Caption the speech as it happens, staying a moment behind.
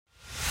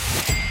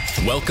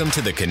Welcome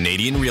to the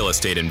Canadian Real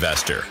Estate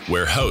Investor,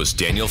 where hosts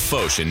Daniel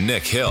Foch and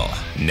Nick Hill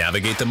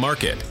navigate the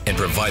market and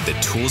provide the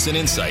tools and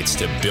insights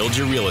to build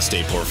your real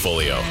estate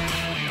portfolio.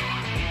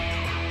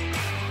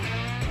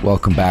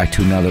 Welcome back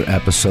to another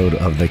episode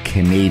of the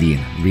Canadian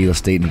Real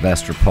Estate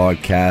Investor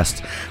Podcast,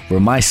 where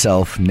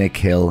myself, Nick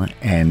Hill,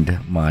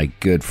 and my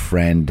good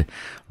friend,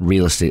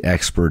 real estate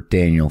expert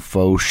Daniel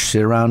Foch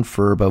sit around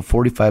for about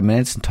 45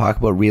 minutes and talk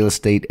about real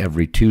estate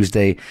every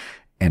Tuesday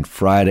and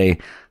Friday.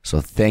 So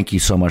thank you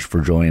so much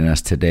for joining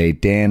us today.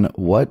 Dan,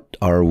 what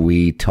are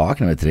we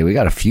talking about today? We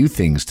got a few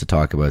things to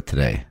talk about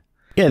today.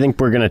 Yeah, I think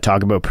we're going to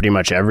talk about pretty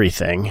much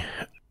everything.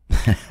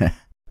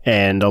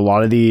 And a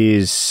lot of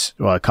these,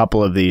 well, a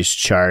couple of these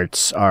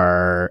charts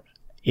are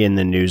in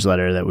the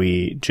newsletter that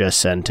we just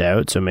sent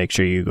out. So make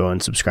sure you go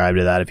and subscribe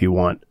to that if you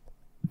want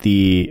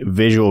the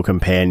visual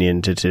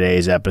companion to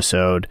today's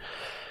episode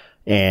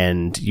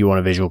and you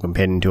want a visual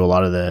companion to a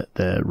lot of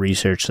the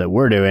research that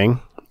we're doing.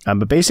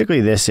 But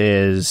basically, this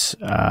is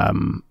a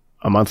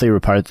monthly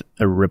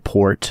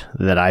report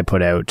that I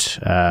put out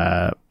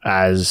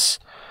as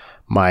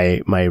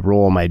my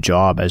role, my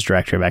job as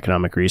Director of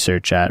Economic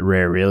Research at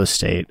Rare Real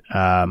Estate.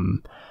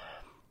 And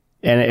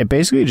it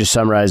basically just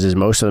summarizes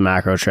most of the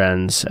macro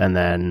trends and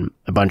then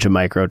a bunch of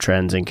micro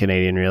trends in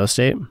Canadian real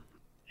estate.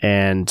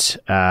 And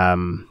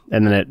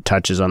then it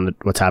touches on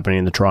what's happening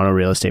in the Toronto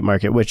real estate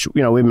market, which,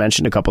 you know, we've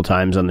mentioned a couple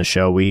times on the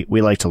show. We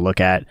like to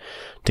look at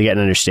to get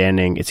an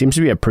understanding. It seems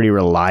to be a pretty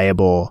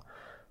reliable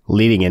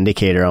leading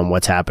indicator on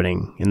what's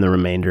happening in the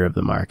remainder of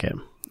the market.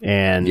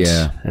 And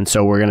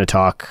so we're going to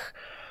talk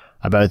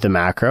about the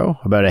macro,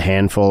 about a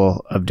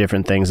handful of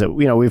different things that,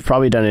 you know, we've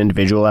probably done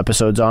individual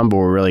episodes on, but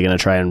we're really going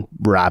to try and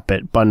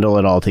bundle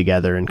it all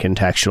together and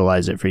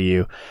contextualize it for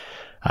you,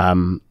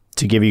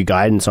 to give you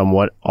guidance on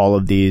what all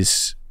of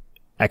these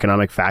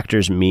economic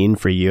factors mean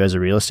for you as a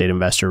real estate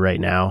investor right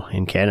now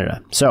in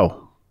Canada.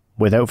 So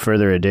without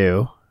further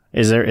ado,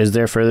 is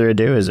there further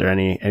ado? Is there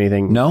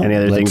anything? No, any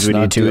other things we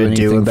need to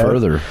do about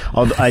further?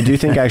 I do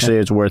think actually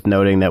it's worth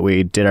noting that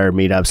we did our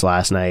meetups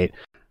last night.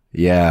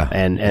 Yeah.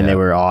 And they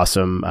were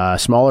awesome.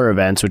 Smaller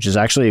events, which is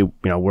actually, you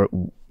know,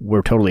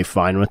 we're totally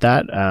fine with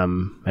that.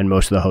 And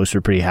most of the hosts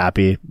were pretty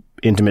happy.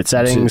 Intimate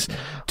settings,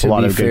 a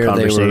lot of good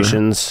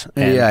conversations.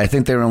 I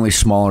think they were only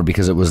smaller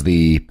because it was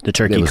the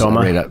turkey coma.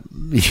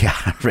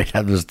 Right.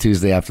 It was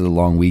Tuesday after the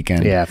long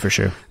weekend. Yeah, for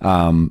sure.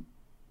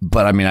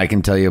 But I mean, I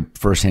can tell you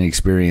firsthand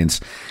experience.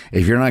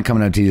 If you're not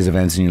coming out to these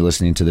events and you're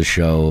listening to the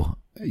show,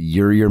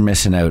 you're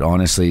missing out.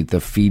 Honestly, the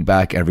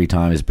feedback every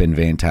time has been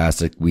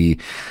fantastic.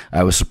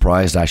 I was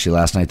surprised actually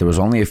last night. There was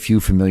only a few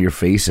familiar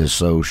faces.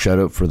 So shout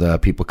out for the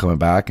people coming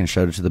back and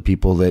shout out to the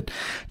people that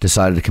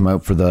decided to come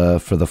out for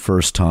the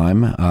first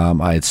time.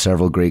 I had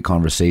several great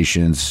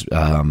conversations.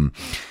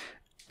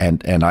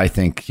 And I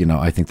think, you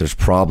know, there's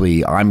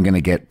I'm going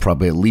to get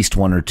probably at least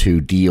one or two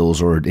deals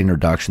or an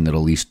introduction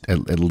that'll at least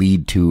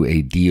lead to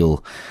a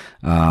deal.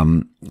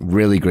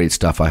 Really great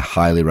stuff. I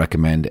highly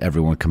recommend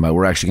everyone come out.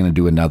 We're actually going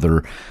to do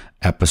another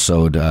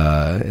episode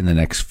in the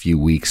next few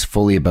weeks,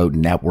 fully about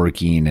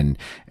networking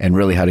and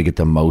really how to get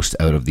the most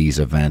out of these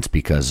events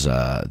because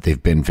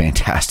they've been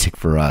fantastic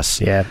for us.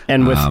 Yeah,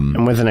 and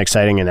with an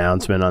exciting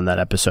announcement on that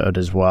episode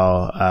as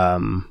well.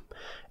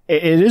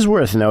 It is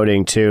worth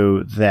noting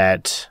too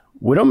that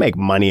we don't make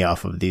money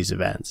off of these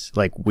events.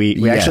 Like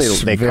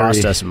they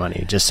cost us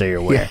money, just so you're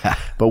aware. Yeah.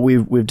 But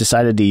we've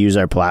decided to use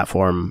our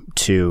platform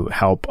to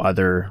help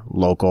other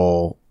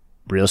local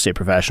real estate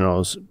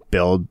professionals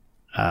build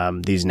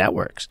these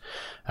networks.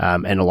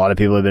 And a lot of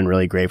people have been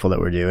really grateful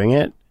that we're doing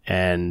it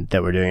and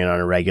that we're doing it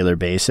on a regular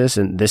basis.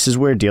 And this is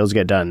where deals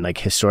get done. Like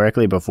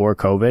historically, before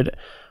COVID,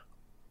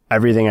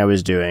 everything I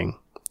was doing,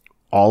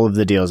 all of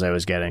the deals I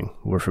was getting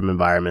were from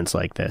environments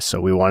like this. So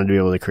we wanted to be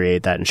able to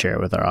create that and share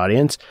it with our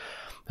audience.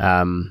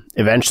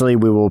 Eventually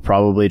we will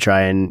probably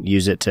try and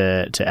use it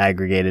to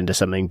aggregate into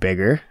something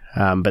bigger.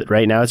 But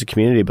right now it's a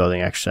community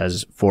building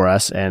exercise for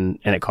us and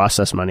it costs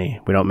us money.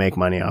 We don't make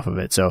money off of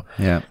it. So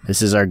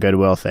This is our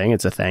goodwill thing.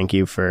 It's a thank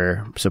you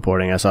for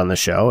supporting us on the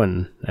show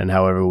and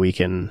however we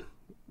can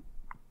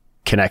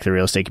connect the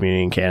real estate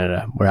community in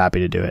Canada, we're happy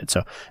to do it.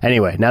 So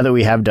anyway, now that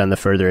we have done without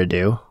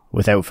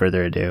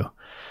further ado,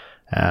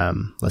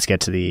 let's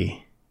get to the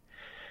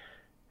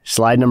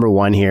slide number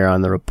 1 here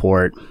on the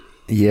report.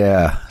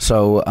 Yeah.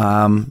 So,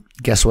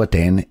 guess what,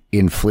 Dan?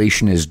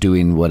 Inflation is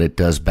doing what it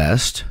does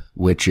best,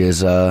 which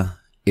is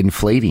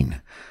inflating.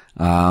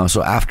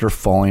 So after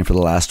falling for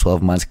the last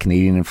 12 months,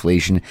 Canadian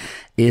inflation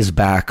is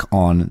back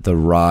on the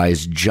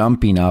rise,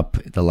 jumping up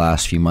the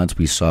last few months.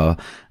 We saw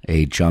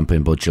a jump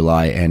in both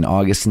July and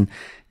August. And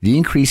the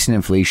increase in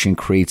inflation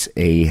creates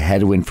a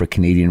headwind for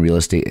Canadian real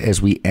estate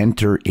as we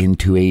enter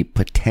into a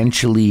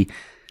potentially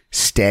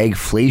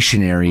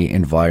stagflationary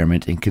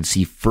environment and could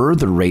see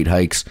further rate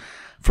hikes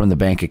from the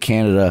Bank of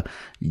Canada.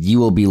 You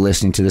will be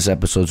listening to this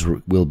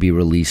episode will be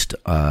released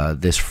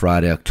this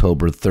Friday,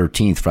 October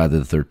 13th, Friday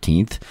the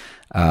 13th.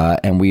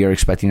 And we are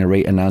expecting a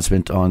rate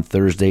announcement on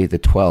Thursday the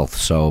 12th.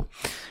 So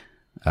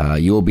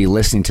you will be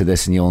listening to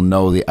this and you'll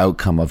know the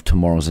outcome of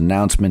tomorrow's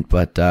announcement,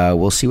 but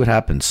we'll see what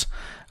happens.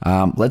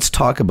 Let's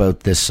talk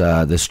about this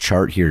this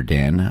chart here,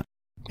 Dan.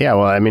 Yeah,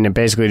 well, I mean, it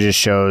basically just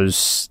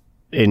shows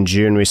in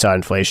June we saw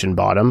inflation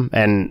bottom,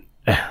 and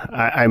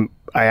I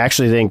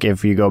actually think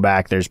if you go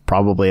back, there's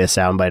probably a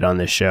soundbite on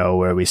this show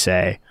where we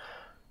say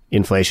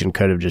inflation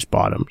could have just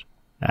bottomed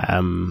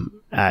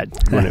at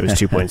when it was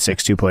 2.6,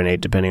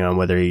 2.8, depending on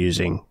whether you're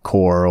using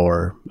core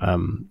or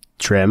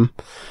trim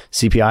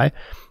CPI.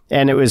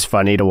 And it was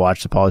funny to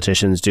watch the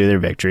politicians do their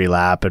victory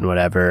lap and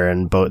whatever,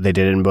 and they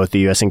did it in both the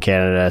U.S. and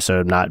Canada,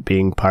 so not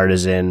being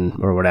partisan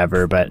or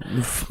whatever. But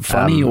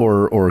funny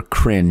or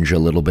cringe a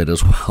little bit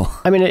as well.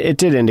 I mean, it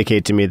did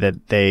indicate to me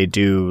that they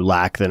do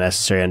lack the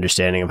necessary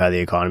understanding of how the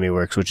economy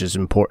works, which is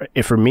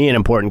important for me, an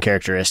important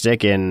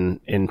characteristic in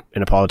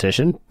a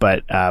politician.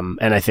 But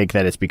and I think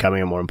that it's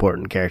becoming a more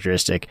important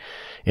characteristic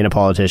in a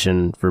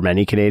politician for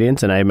many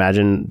Canadians, and I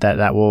imagine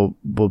that will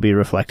be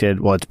reflected.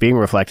 Well, it's being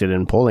reflected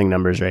in polling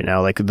numbers right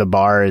now. Like the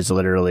bar is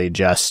literally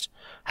just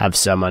have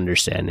some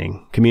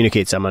understanding,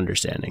 communicate some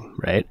understanding,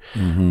 right?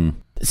 Mm-hmm.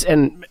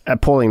 And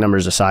polling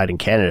numbers aside, and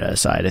Canada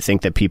aside, I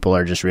think that people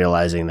are just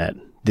realizing that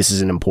this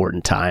is an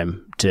important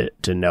time to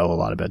know a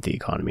lot about the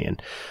economy,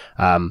 and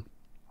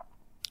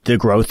the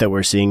growth that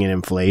we're seeing in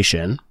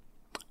inflation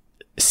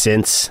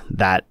since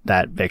that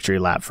victory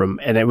lap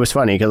and it was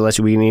funny because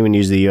we can even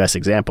use the U.S.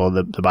 example.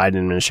 The Biden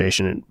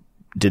administration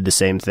did the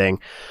same thing,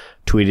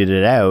 tweeted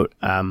it out.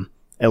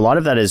 A lot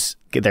of that is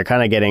they're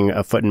kind of getting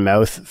a foot and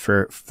mouth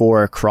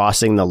for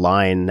crossing the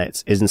line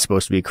that isn't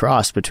supposed to be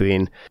crossed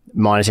between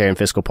monetary and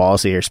fiscal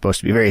policy are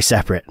supposed to be very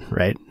separate,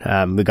 right?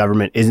 The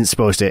government isn't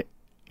supposed to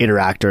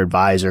interact or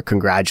advise or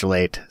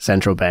congratulate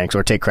central banks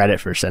or take credit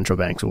for central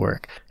banks'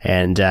 work.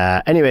 And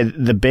anyway,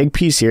 the big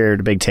piece here,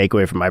 the big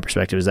takeaway from my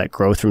perspective is that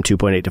growth from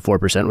 2.8 to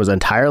 4% was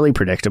entirely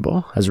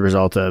predictable as a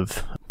result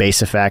of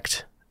base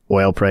effect,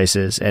 oil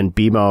prices, and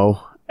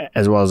BMO,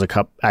 as well as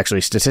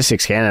actually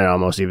Statistics Canada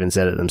almost even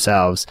said it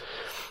themselves.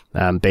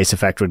 Base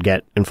effect would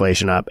get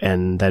inflation up,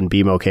 and then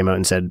BMO came out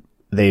and said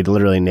they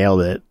literally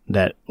nailed it,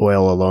 that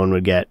oil alone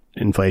would get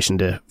inflation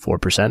to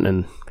 4%,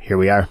 and here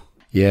we are.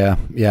 Yeah.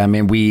 I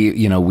mean,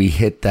 we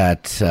hit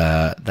that 2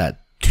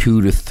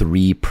 to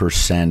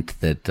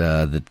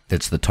 3%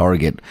 that's the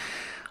target.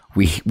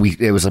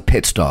 It was a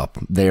pit stop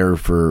there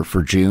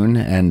for June,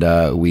 and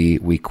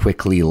we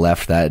quickly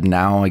left that.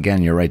 Now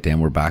again, you're right, Dan.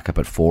 We're back up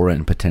at 4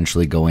 and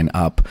potentially going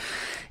up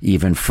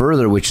even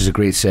further, which is a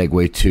great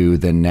segue to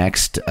the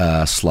next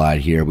slide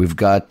here. We've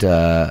got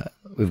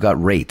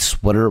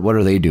rates. What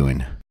are they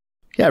doing?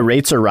 Yeah,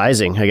 rates are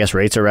rising. I guess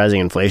rates are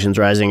rising. Inflation's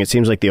rising. It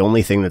seems like the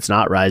only thing that's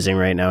not rising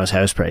right now is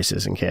house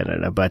prices in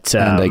Canada. But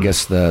and I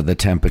guess the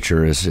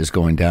temperature is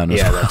going down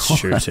as well. Yeah, that's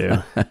true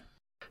too.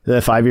 The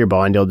 5-year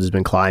bond yield has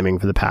been climbing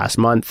for the past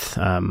month.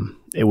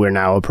 We're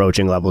now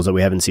approaching levels that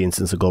we haven't seen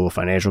since the global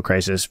financial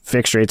crisis.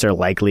 Fixed rates are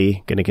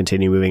likely going to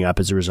continue moving up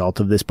as a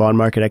result of this bond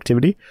market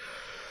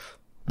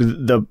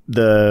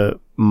The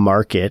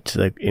market,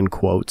 like in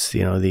quotes,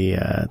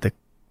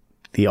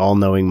 the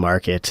all-knowing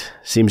market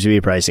seems to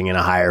be pricing in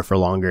a higher for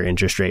longer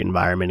interest rate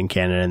environment in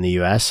Canada and the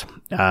US.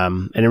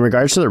 And in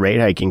regards to the rate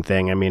hiking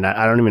thing, I mean,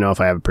 I don't even know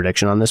if I have a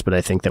prediction on this, but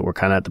I think that we're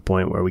kind of at the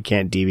point where we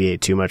can't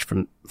deviate too much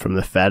from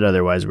the Fed.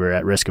 Otherwise, we're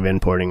at risk of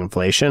importing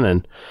inflation.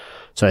 And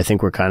so I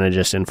think we're kind of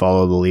just in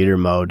follow the leader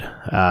mode.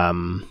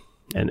 And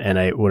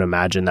I would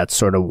imagine that's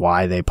sort of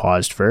why they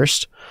paused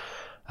first.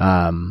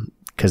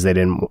 Because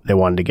they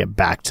wanted to get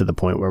back to the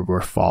point where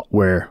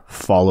we're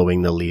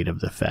following the lead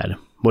of the Fed.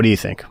 What do you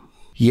think?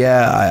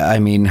 Yeah, I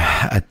mean,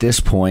 at this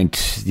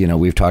point,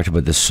 we've talked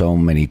about this so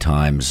many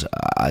times.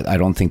 I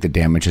don't think the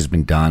damage has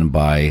been done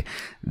by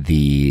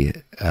the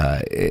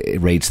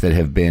rates that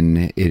have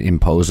been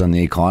imposed on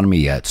the economy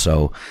yet.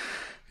 So,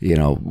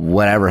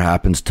 whatever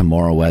happens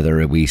tomorrow,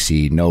 whether we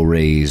see no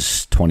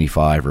raise,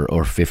 25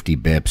 or 50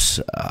 bips,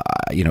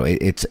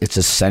 it's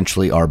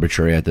essentially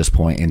arbitrary at this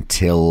point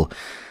until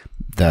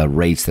the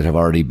rates that have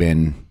already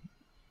been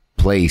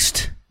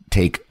placed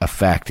take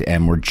effect,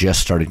 and we're just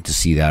starting to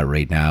see that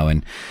right now.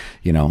 And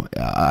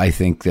I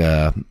think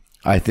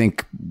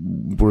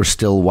we're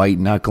still white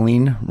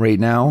knuckling right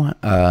now,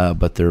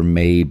 but there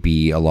may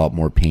be a lot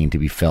more pain to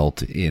be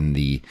felt in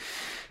the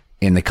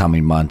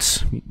coming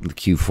months,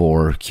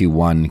 Q4,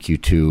 Q1,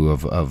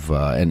 Q2 of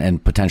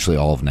and potentially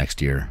all of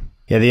next year.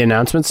 Yeah, the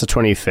announcement's the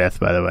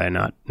 25th, by the way,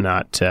 not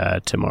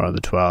tomorrow,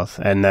 the 12th,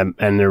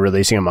 and they're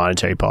releasing a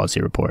monetary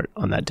policy report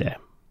on that day,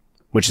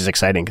 which is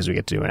exciting because we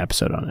get to do an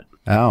episode on it.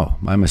 Oh,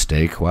 my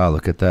mistake. Wow,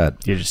 look at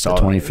that. You're just the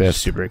 25th.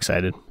 Super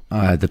excited.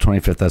 The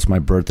 25th, that's my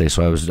birthday.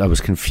 So I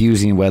was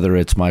confusing whether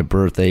it's my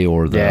birthday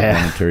or the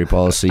monetary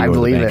policy or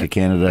the Bank of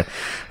Canada.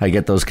 I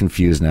get those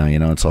confused now.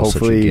 It's all hopefully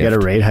such a gift. You get a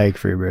rate hike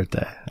for your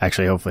birthday.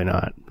 Actually, hopefully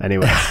not.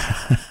 Anyway.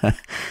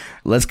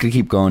 Let's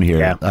keep going here.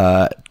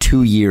 Yeah.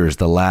 2 years,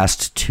 the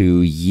last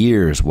 2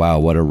 years. Wow,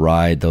 what a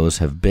ride those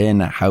have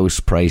been.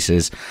 House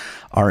prices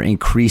are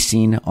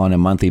increasing on a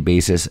monthly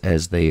basis,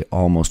 as they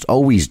almost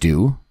always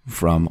do,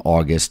 from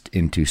August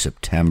into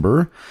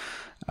September.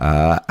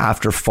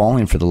 After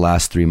falling for the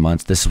last 3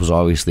 months, this was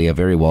obviously a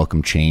very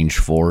welcome change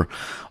for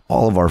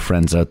all of our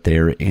friends out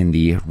there in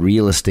the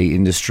real estate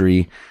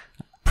industry.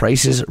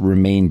 prices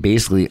remain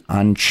basically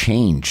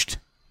unchanged.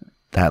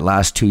 That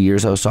last 2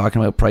 years I was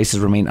talking about, prices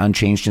remain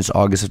unchanged since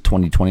August of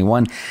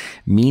 2021,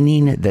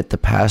 meaning that the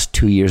past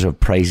 2 years of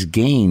price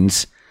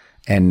gains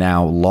and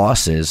now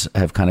losses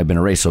have kind of been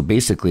erased. So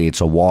basically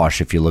it's a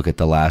wash if you look at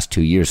the last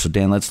 2 years. So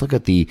Dan, let's look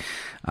at the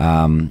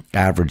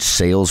average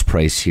sales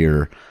price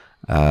here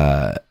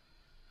over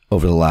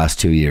the last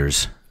 2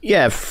 years.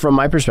 Yeah, from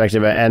my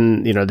perspective,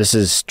 and this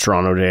is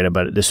Toronto data,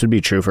 but this would be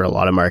true for a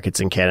lot of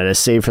markets in Canada,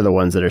 save for the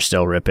ones that are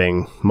still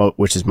ripping,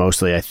 which is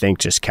mostly, I think,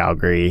 just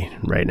Calgary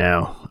right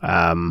now.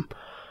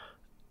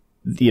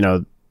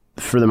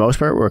 For the most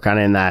part, we're kind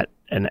of in that,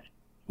 and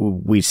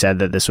we said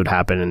that this would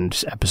happen in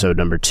episode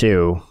number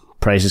 2.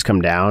 Prices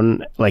come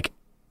down. Like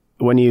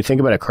when you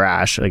think about a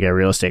crash, like a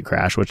real estate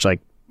crash, which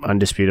like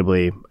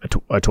undisputably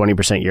a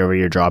 20% year over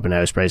year drop in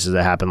house prices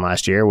that happened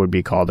last year would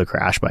be called a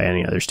crash by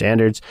any other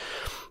standards.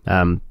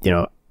 I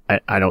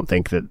don't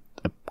think that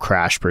a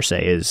crash per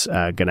se is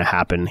going to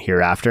happen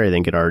hereafter. I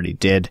think it already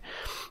did.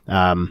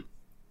 Let's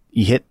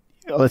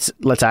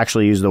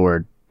actually use the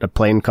word. A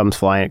plane comes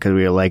flying, because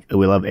we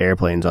love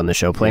airplanes on the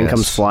show. Plane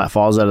comes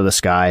falls out of the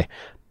sky.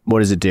 What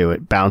does it do?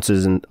 It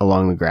bounces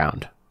along the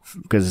ground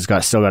because it's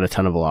still got a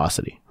ton of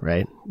velocity,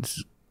 right?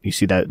 You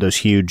see those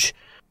huge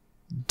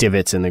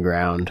divots in the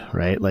ground,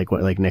 right?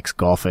 Like Nick's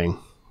golfing,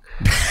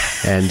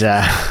 and.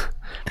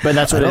 But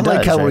that's what I don't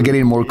like how we're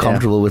getting more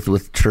comfortable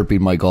with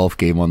chirping my golf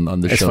game on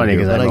the show. It's funny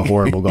because I'm a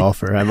horrible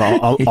golfer. I've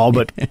all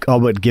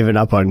but given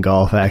up on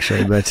golf,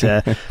 actually. But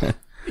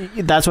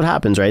that's what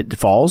happens, right? It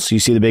falls. You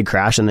see the big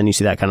crash, and then you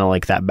see that kind of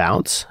like that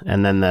bounce,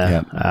 and then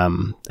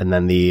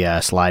the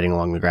sliding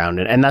along the ground,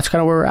 and that's kind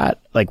of where we're at.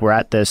 Like we're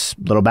at this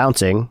little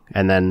bouncing,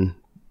 and then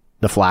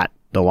the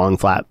long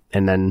flat,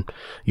 and then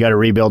you got to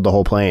rebuild the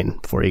whole plane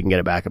before you can get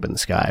it back up in the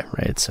sky,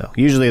 right? So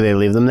usually they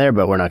leave them there,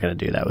 but we're not going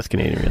to do that with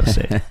Canadian real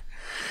estate.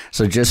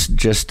 So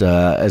just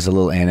as a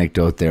little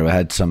anecdote there, I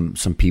had some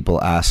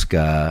people ask me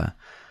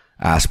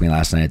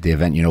last night at the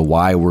event,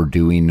 why we're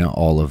doing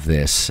all of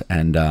this.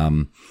 And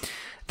to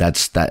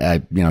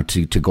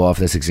go off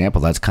this example,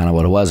 that's kind of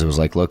what it was. It was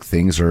like, look,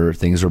 things are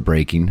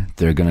breaking.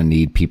 They're going to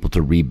need people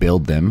to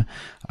rebuild them.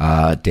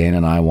 Dan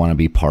and I want to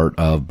be part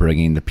of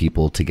bringing the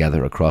people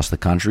together across the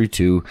country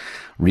to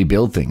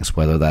rebuild things,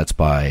 whether that's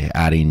by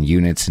adding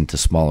units into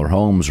smaller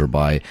homes or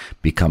by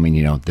becoming,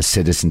 the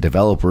citizen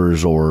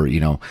developers, or,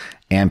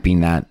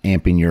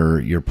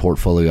 amping your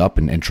portfolio up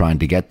and trying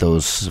to get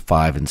those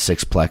 5 and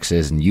 6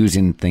 plexes and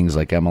using things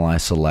like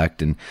MLI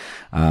Select. And,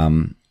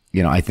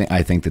 I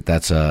think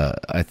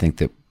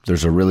that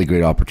there's a really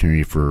great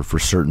opportunity for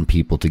certain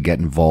people to get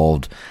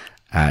involved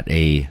at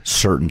a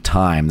certain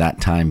time,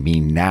 that time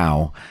being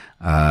now,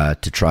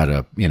 to try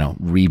to,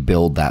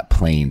 rebuild that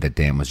plane that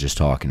Dan was just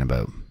talking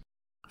about.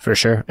 For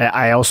sure.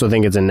 I also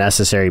think it's a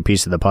necessary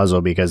piece of the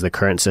puzzle because the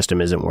current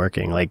system isn't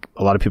working. Like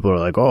a lot of people are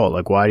like, oh,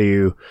 like why do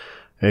you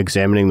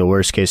examining the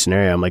worst case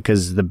scenario? I'm like,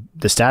 because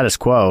the status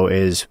quo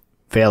is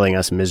failing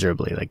us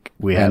miserably. Like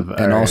we have,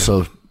 and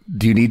also,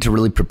 do you need to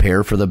really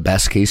prepare for the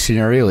best case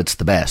scenario? It's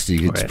the best.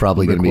 It's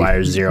probably going to be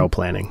requires zero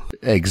planning.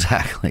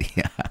 Exactly.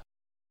 Yeah.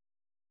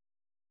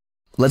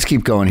 Let's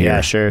keep going here.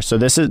 Yeah, sure. So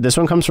this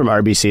one comes from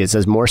RBC. It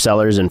says more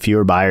sellers and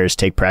fewer buyers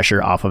take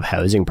pressure off of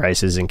housing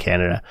prices in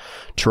Canada.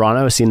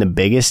 Toronto has seen the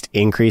biggest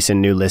increase in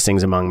new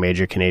listings among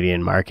major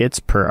Canadian markets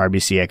per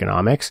RBC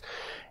Economics.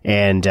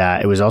 And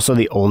it was also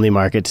the only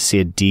market to see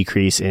a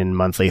decrease in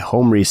monthly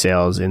home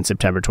resales in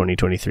September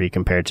 2023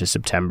 compared to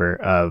September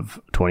of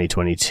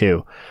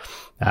 2022,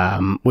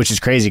 which is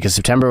crazy because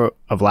September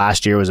of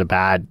last year was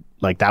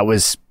that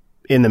was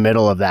in the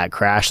middle of that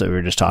crash that we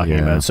were just talking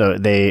about. So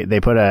they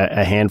put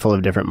a handful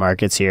of different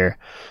markets here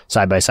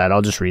side by side.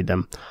 I'll just read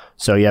them.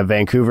 So you have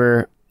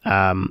Vancouver,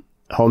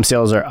 home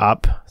sales are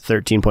up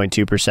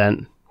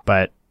 13.2%,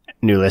 but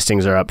new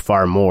listings are up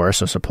far more.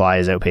 So supply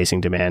is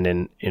outpacing demand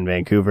in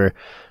Vancouver.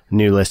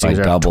 New listings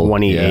are up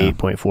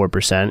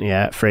 28.4%.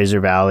 Yeah.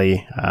 Fraser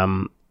Valley,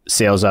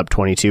 sales up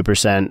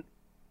 22%,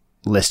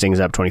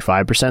 listings up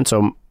 25%.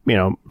 So,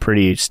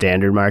 pretty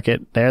standard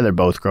market there. They're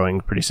both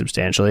growing pretty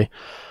substantially.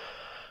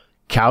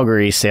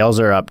 Calgary, sales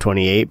are up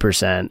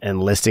 28%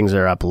 and listings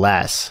are up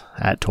less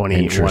at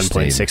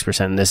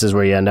 21.6%. And this is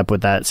where you end up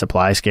with that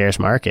supply scarce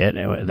market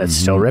that's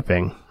still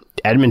ripping.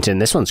 Edmonton,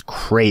 this one's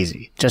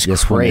crazy. Just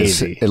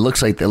crazy. It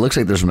looks like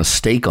there's a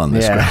mistake on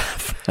this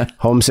graph.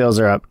 Home sales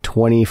are up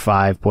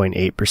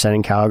 25.8%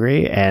 in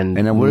Calgary, and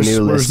where's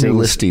new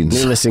listings?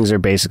 New listings are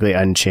basically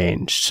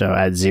unchanged. So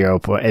at 0.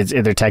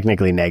 They're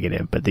technically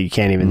negative, but you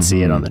can't even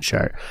see it on the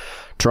chart.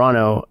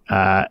 Toronto,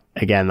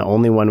 again, the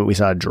only one we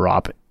saw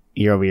drop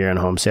year over year in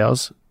home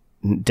sales,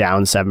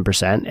 down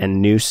 7%,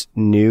 and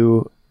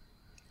new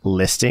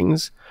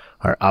listings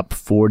are up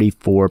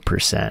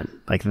 44%.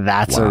 Like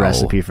that's a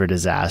recipe for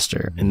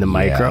disaster in the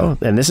micro.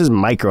 And this is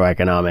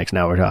microeconomics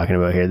now we're talking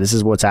about here. This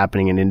is what's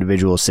happening in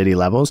individual city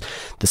levels.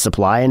 The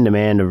supply and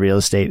demand of real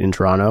estate in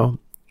Toronto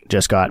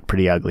just got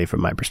pretty ugly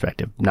from my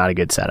perspective. Not a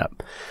good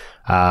setup.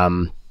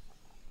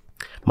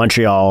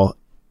 Montreal,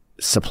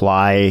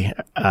 supply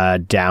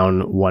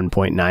down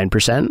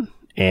 1.9%,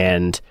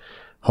 and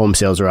Home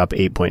sales are up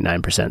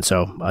 8.9%.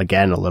 So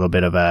again, a little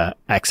bit of a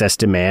excess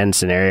demand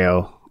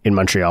scenario in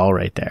Montreal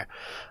right there.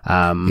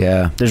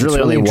 There's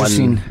really only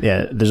one.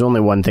 Yeah, there's only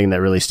one thing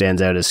that really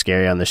stands out as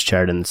scary on this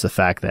chart, and it's the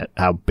fact that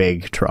how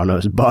big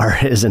Toronto's bar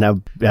is and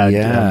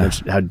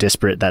how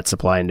disparate that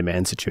supply and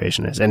demand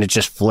situation is, and it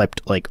just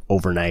flipped like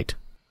overnight.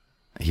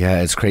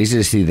 Yeah, it's crazy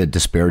to see the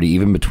disparity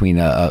even between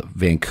a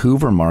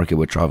Vancouver market,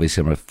 which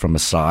obviously from a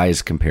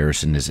size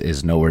comparison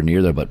is nowhere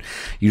near there, but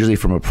usually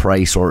from a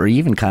price or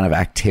even kind of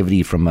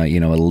activity from a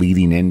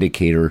leading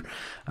indicator.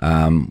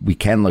 We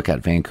can look at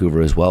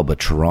Vancouver as well, but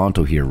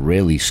Toronto here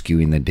really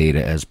skewing the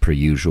data as per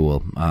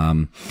usual.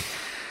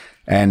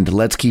 And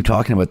let's keep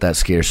talking about that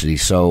scarcity.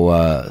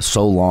 So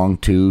long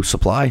to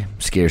supply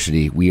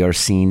scarcity. We are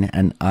seeing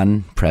an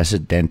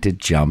unprecedented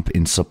jump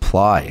in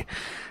supply.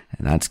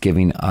 And that's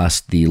giving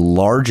us the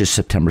largest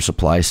September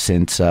supply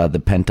since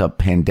the pent-up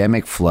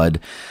pandemic flood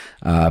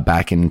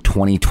back in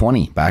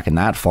 2020, back in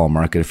that fall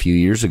market a few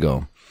years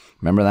ago.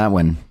 Remember that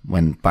when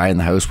buying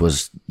the house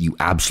was, you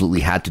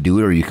absolutely had to do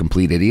it or you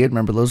complete idiot?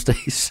 Remember those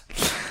days?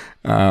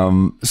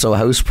 So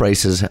house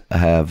prices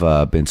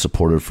have been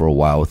supported for a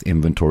while with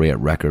inventory at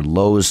record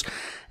lows.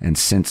 And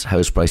since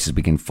house prices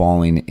began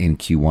falling in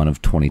Q1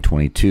 of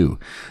 2022,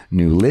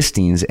 new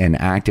listings and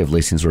active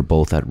listings were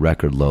both at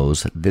record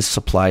lows. This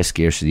supply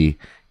scarcity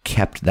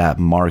kept that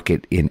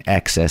market in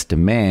excess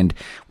demand,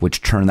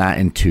 which turned that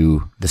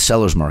into the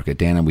seller's market.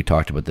 Dan and we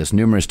talked about this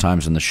numerous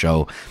times on the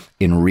show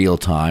in real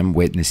time,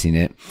 witnessing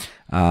it.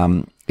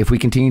 If we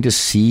continue to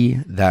see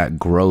that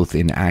growth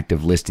in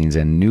active listings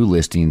and new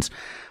listings,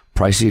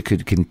 prices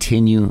could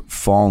continue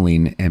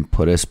falling and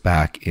put us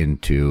back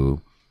into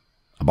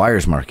a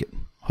buyer's market,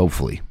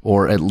 hopefully,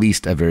 or at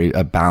least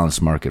a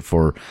balanced market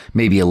for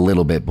maybe a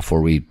little bit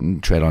before we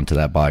tread onto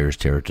that buyer's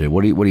territory.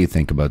 What do you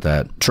think about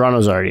that?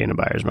 Toronto's already in a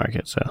buyer's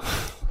market, so.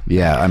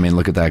 Yeah, I mean,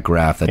 look at that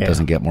graph. That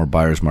doesn't get more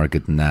buyer's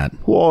market than that.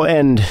 Well,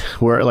 and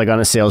we're like on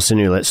a sales to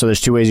new list. So there's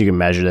two ways you can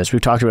measure this.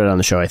 We've talked about it on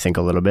the show, I think,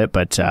 a little bit,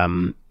 but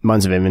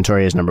months of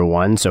inventory is number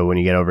one. So when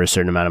you get over a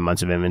certain amount of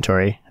months of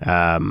inventory,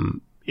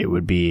 it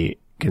would be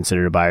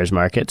considered a buyer's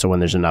market. So when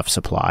there's enough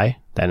supply,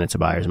 then it's a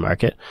buyer's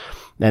market.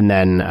 And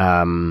then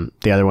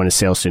the other one is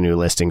sales to new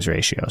listings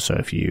ratio. So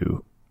if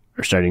you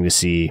are starting to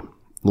see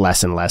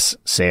less and less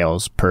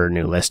sales per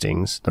new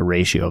listings, the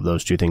ratio of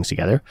those two things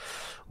together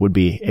would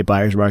be a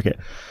buyer's market.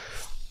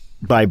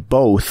 By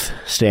both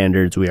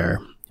standards, we are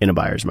in a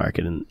buyer's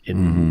market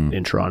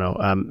in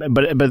Toronto.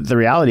 But the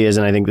reality is,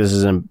 and I think this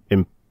is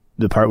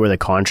the part where the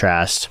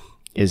contrast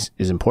is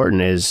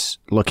important, is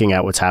looking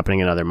at what's happening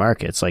in other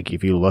markets. Like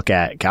if you look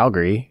at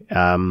Calgary,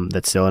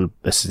 that's still in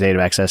a state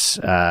of excess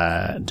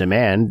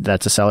demand,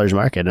 that's a seller's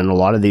market. And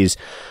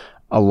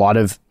a lot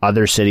of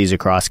other cities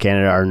across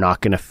Canada are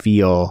not going to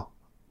feel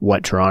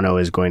what Toronto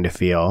is going to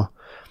feel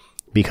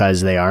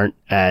because they aren't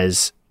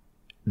as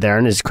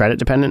credit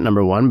dependent,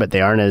 number one, but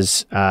they aren't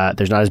as,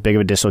 there's not as big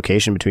of a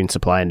dislocation between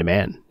supply and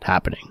demand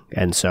happening.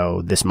 And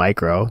so this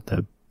micro,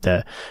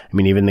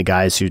 even the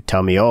guys who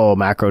tell me, oh,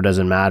 macro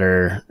doesn't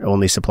matter,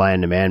 only supply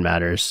and demand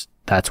matters.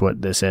 That's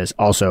what this is.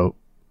 Also,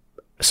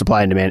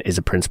 supply and demand is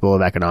a principle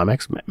of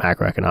economics,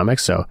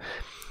 macroeconomics. So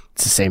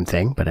it's the same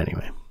thing. But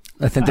anyway,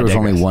 I think there was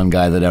only one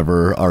guy that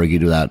ever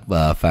argued that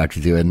fact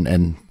with you.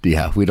 And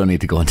yeah, we don't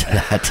need to go into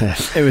that.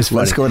 It was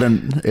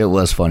funny. It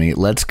was funny.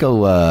 Let's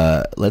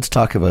go. Let's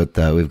talk about,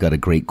 we've got a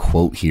great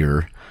quote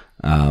here.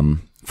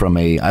 From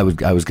I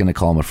was going to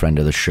call him a friend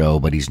of the show,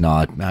 but he's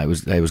not.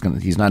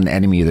 He's not an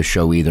enemy of the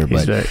show either.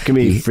 But can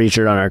be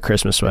featured on our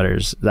Christmas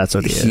sweaters. That's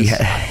what he is.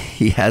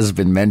 He has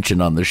been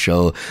mentioned on the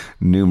show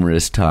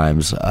numerous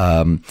times.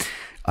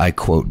 I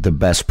quote, "The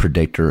best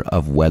predictor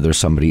of whether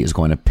somebody is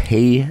going to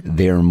pay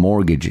their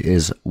mortgage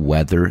is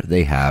whether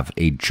they have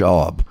a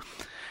job,"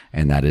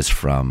 and that is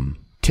from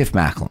Tiff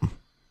Macklem,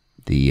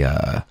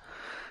 the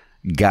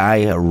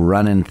guy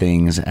running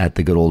things at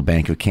the good old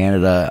Bank of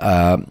Canada.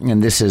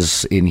 And this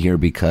is in here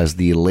because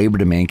the labor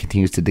demand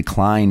continues to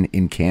decline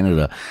in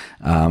Canada.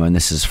 And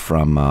this is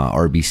from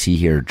RBC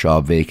here.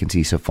 Job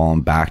vacancies have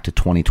fallen back to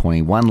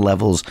 2021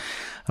 levels,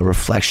 a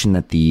reflection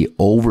that the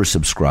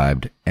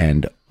oversubscribed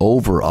and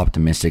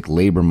over-optimistic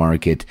labor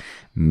market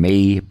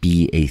may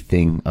be a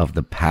thing of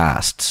the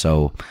past.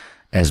 So,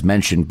 as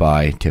mentioned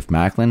by Tiff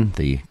Macklem,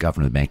 the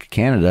governor of the Bank of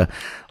Canada,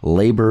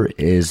 labor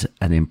is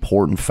an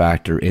important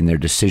factor in their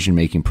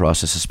decision-making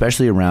process,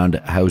 especially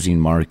around housing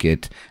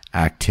market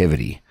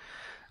activity.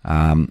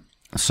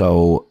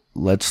 So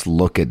let's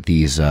look at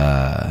these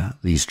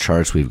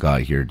charts we've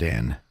got here,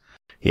 Dan.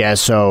 Yeah,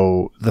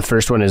 so the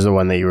first one is the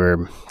one that you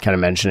were kind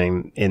of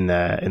mentioning in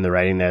the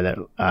writing there, that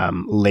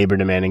labor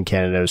demand in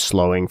Canada is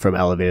slowing from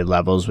elevated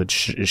levels,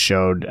 which is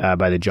showed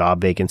by the job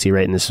vacancy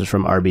rate. And this is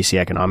from RBC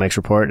Economics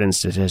Report and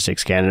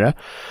Statistics Canada.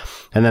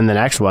 And then the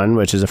next one,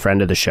 which is a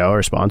friend of the show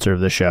or sponsor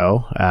of the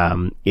show,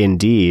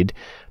 Indeed,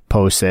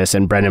 posts this.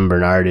 And Brendan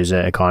Bernard is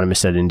an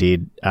economist at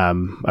Indeed.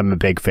 I'm a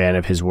big fan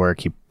of his work.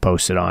 He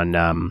posted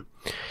on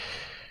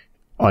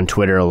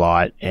Twitter a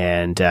lot,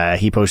 and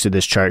he posted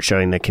this chart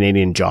showing the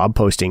Canadian Job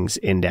Postings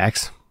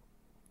Index.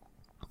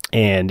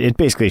 And it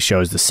basically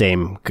shows the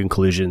same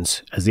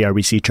conclusions as the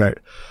RBC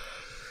chart.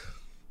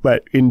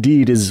 But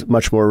Indeed is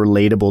much more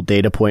relatable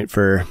data point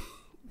for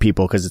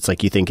people, because it's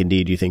like, you think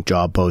Indeed, you think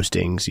job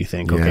postings, you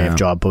think, okay, if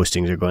job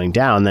postings are going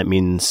down, that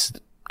means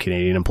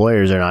Canadian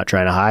employers are not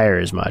trying to hire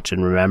as much.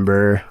 And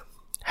remember,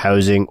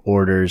 housing,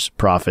 orders,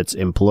 profits,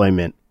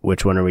 employment,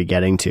 which one are we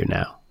getting to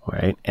now,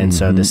 right? And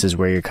so this is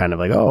where you're kind of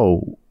like,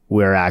 oh,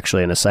 we're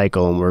actually in a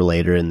cycle, and we're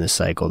later in this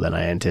cycle than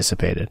I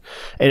anticipated.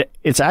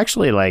 It's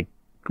actually like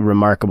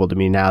remarkable to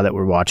me now that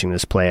we're watching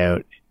this play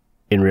out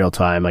in real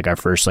time, like our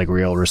first like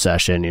real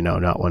recession, you know,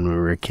 not when we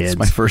were kids. It's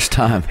my first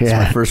time. It's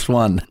my first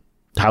one.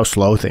 How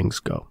slow things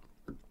go.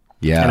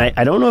 Yeah. And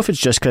I don't know if it's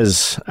just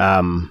because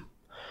I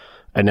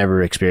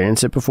never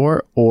experienced it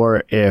before,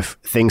 or if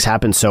things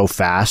happen so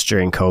fast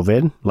during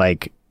COVID,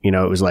 like, you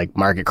know, it was like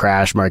market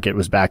crash, market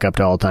was back up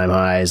to all-time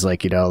highs,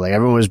 like, you know, like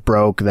everyone was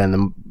broke,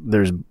 then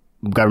there's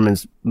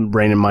governments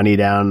raining money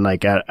down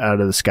like out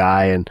of the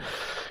sky, and,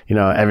 you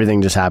know,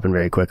 everything just happened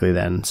very quickly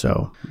then.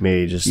 So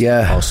maybe just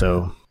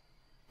also...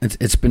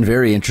 It's been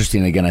very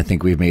interesting. Again, I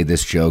think we've made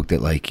this joke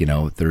that, like, you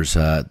know, there's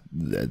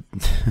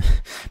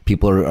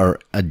people are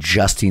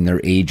adjusting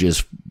their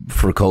ages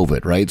for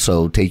COVID, right?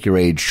 So take your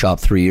age, chop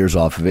 3 years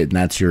off of it, and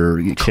that's your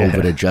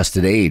COVID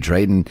adjusted age,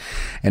 right? And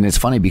it's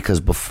funny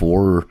because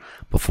before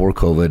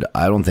COVID,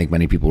 I don't think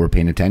many people were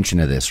paying attention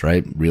to this,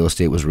 right? Real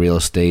estate was real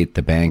estate.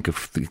 The Bank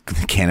of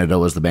Canada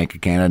was the Bank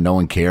of Canada. No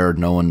one cared.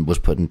 No one was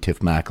putting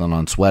Tiff Macklin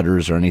on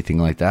sweaters or anything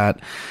like that.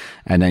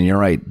 And then you're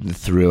right,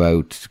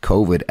 throughout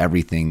COVID,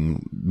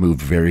 everything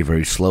moved very,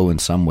 very slow in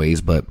some ways,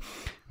 but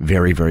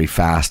very, very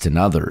fast in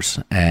others.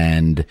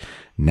 And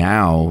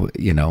now,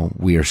 you know,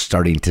 we are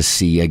starting to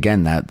see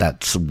again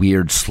that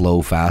weird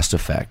slow fast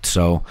effect.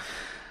 So,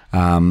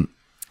 and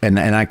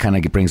that kind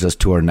of brings us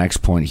to our next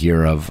point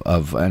here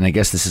of, and I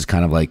guess this is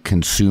kind of like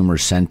consumer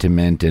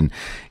sentiment, and,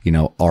 you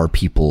know, are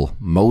people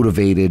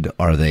motivated?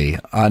 Are they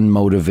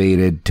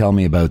unmotivated? Tell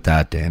me about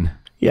that, Dan.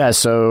 Yeah,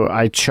 so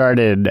I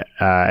charted,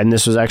 and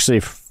this was actually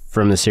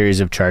from the series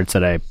of charts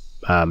that I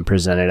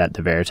presented at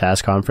the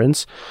Veritas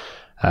conference,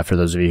 for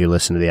those of you who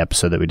listened to the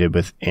episode that we did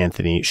with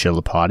Anthony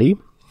Shilapati.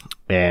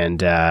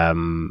 And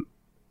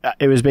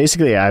it was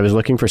basically, I was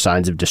looking for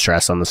signs of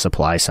distress on the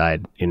supply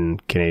side in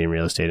Canadian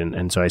real estate.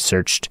 And so I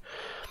searched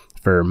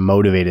for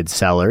motivated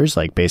sellers,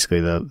 like basically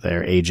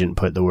their agent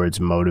put the words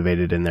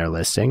motivated in their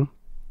listing.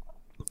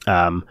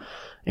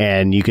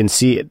 And you can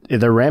see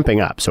they're ramping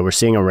up. So we're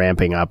seeing a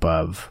ramping up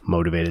of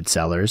motivated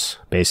sellers.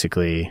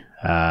 Basically,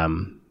 how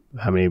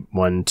many?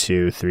 1,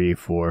 2, 3,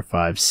 4,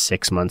 5,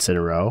 6 months in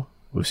a row.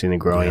 We've seen it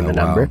growing in the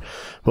number.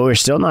 But we're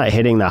still not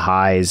hitting the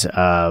highs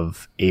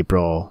of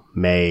April,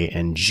 May,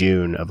 and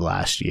June of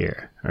last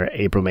year. Or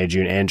April, May,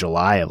 June, and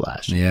July of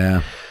last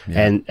year.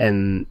 Yeah.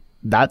 And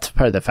that's the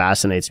part that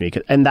fascinates me.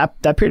 And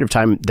that period of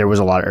time, there was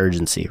a lot of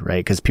urgency,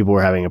 right? Because people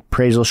were having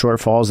appraisal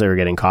shortfalls. They were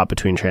getting caught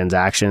between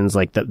transactions.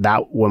 Like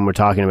that when we're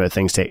talking about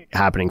things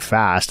happening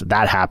fast,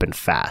 that happened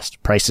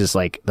fast. Prices,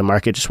 like the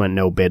market just went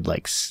no bid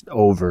like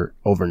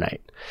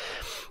overnight.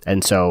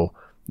 And so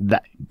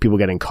that people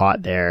getting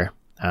caught there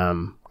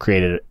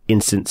created an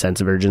instant sense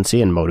of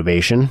urgency and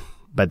motivation.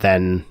 But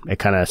then it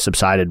kind of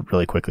subsided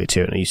really quickly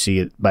too. And you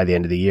see by the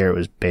end of the year, it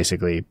was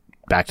basically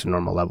back to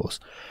normal levels.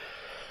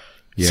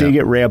 Yeah. So you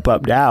get ramp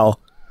up now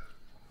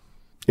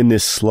in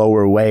this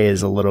slower way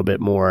is a little bit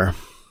more,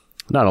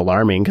 not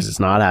alarming because it's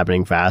not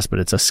happening fast, but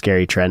it's a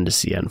scary trend to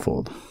see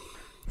unfold.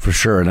 For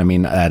sure. And I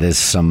mean, that is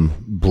some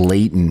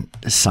blatant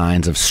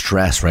signs of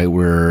stress, right?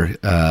 We're,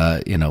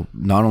 you know,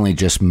 not only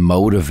just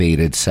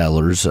motivated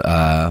sellers,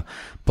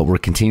 but we're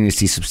continuing to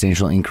see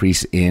substantial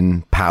increase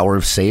in power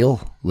of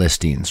sale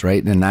listings,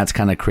 right? And that's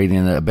kind of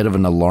creating a bit of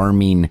an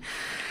alarming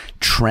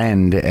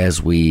trend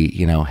as we,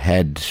 you know,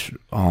 head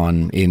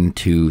on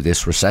into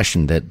this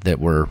recession that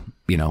we're,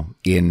 you know,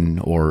 in,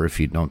 or if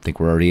you don't think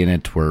we're already in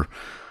it, we're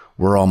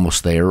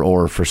almost there,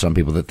 or for some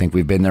people that think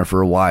we've been there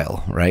for a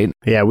while, right?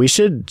 Yeah,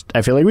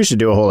 I feel like we should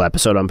do a whole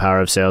episode on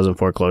power of sales and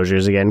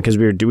foreclosures again, because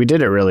we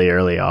did it really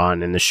early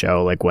on in the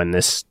show, like when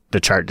the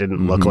chart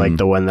didn't look like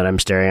the one that I'm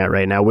staring at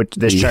right now, which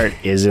this chart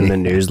is in the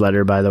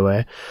newsletter, by the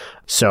way.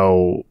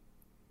 So,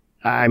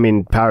 I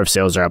mean, power of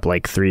sales are up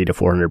like 300 to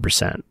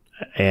 400%.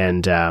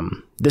 And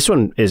this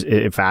one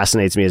it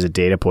fascinates me as a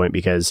data point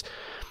because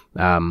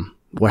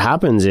what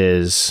happens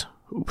is,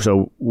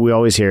 so we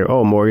always hear,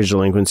 oh, mortgage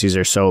delinquencies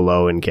are so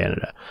low in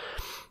Canada.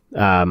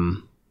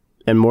 And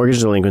mortgage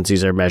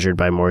delinquencies are measured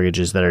by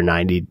mortgages that are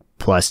 90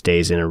 plus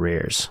days in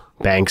arrears.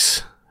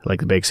 Banks,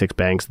 like the big six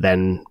banks,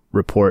 then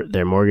report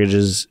their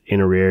mortgages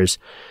in arrears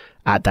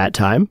at that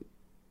time.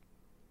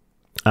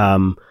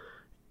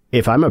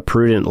 If I'm a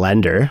prudent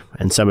lender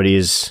and somebody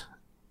is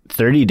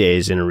 30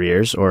 days in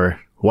arrears or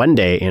 1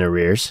 day in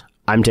arrears,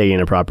 I'm taking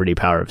a property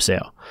power of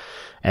sale.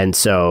 And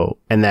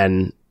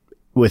then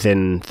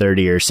within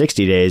 30 or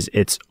 60 days,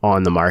 it's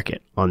on the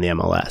market on the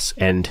MLS.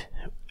 And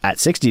at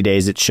 60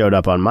 days, it showed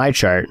up on my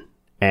chart,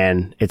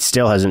 and it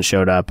still hasn't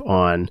showed up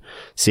on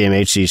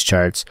CMHC's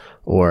charts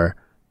or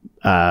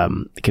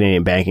the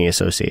Canadian Banking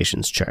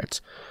Association's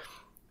charts.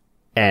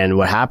 And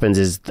what happens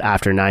is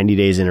after 90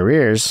 days in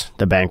arrears,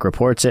 the bank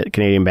reports it.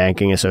 Canadian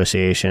Banking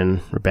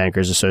Association or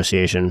Bankers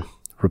Association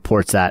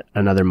reports that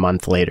another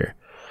month later.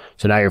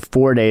 So now you're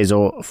 4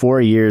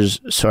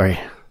 years. Sorry,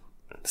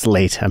 it's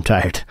late. I'm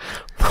tired.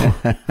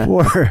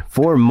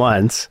 4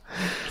 months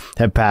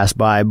have passed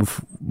by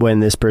when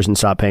this person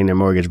stopped paying their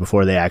mortgage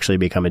before they actually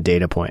become a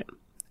data point.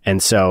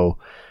 And so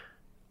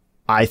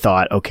I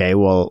thought, okay,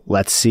 well,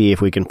 let's see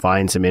if we can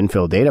find some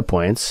infill data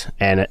points.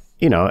 And,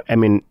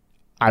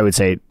 I would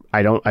say,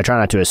 I try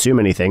not to assume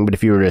anything, but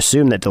if you were to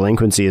assume that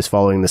delinquency is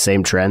following the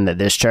same trend that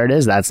this chart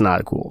is, that's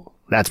not cool.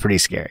 That's pretty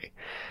scary.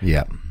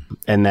 Yeah.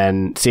 And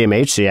then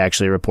CMHC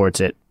actually reports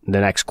it the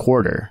next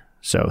quarter.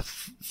 So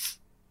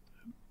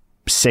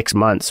 6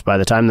 months. By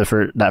the time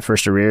that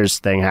first arrears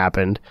thing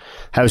happened,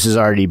 house has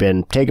already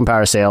been taken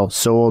power of sale,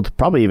 sold,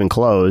 probably even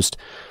closed,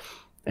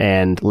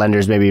 and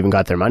lenders maybe even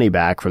got their money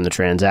back from the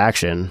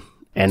transaction.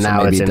 And so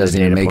now maybe it's it doesn't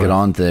even make it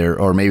on there,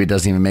 or maybe it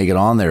doesn't even make it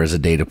on there as a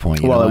data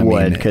point. Well, it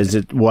would, because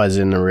it was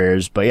in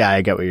arrears. But yeah,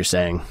 I get what you're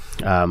saying.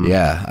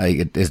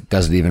 It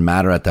doesn't even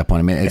matter at that point.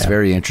 I mean, it's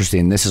very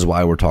interesting. This is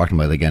why we're talking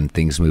about, again,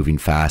 things moving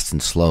fast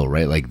and slow,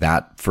 right? Like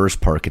that first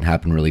part can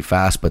happen really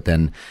fast, but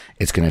then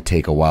it's going to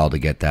take a while to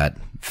get that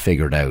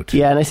figured out.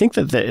 Yeah, and I think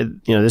that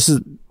this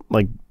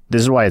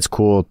is why it's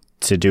cool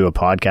to do a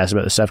podcast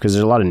about this stuff, because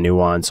there's a lot of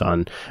nuance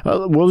on,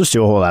 we'll just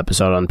do a whole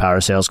episode on power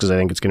sales, because I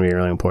think it's going to be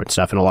really important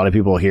stuff. And a lot of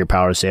people hear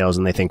power sales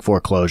and they think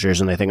foreclosures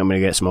and they think I'm going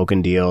to get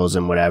smoking deals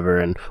and whatever.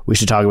 And we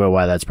should talk about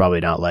why that's probably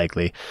not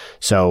likely.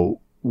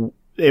 So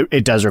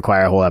it does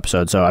require a whole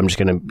episode. So I'm just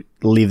going to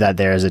leave that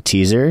there as a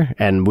teaser,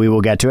 and we will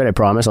get to it. I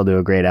promise I'll do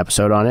a great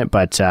episode on it,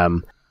 but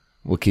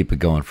we'll keep it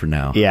going for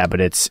now. Yeah,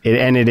 but it's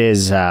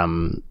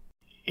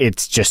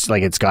just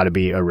like, it's got to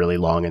be a really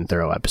long and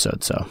thorough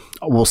episode. So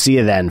we'll see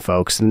you then,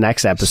 folks. The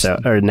next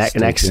episode, or next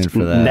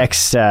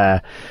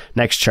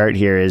chart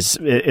here is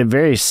a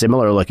very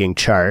similar looking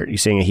chart. You're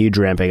seeing a huge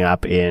ramping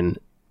up in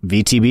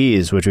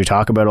VTBs, which we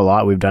talk about a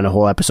lot. We've done a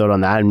whole episode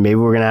on that, and maybe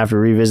we're going to have to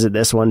revisit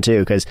this one too,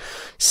 because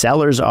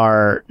sellers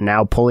are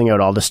now pulling out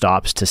all the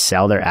stops to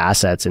sell their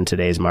assets in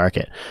today's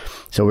market.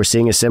 So we're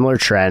seeing a similar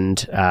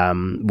trend,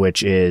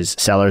 which is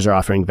sellers are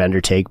offering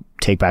vendor take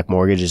back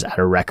mortgages at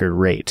a record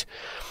rate.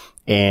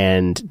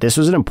 And this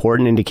was an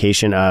important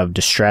indication of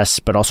distress,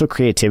 but also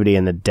creativity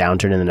in the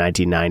downturn in the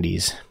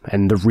 1990s.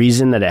 And the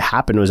reason that it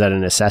happened was out of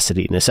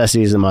necessity.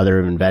 Necessity is the mother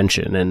of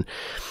invention.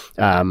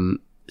 And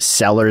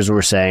sellers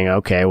were saying,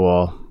 okay,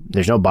 well,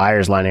 there's no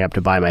buyers lining up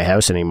to buy my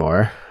house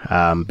anymore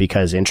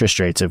because interest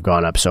rates have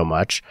gone up so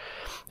much.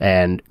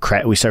 And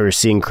we started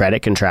seeing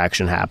credit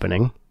contraction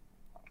happening.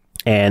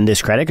 And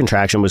this credit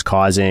contraction was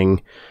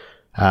causing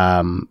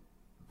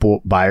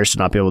buyers to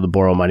not be able to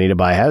borrow money to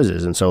buy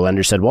houses. And so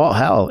lenders said, well,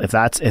 hell, if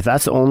that's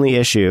the only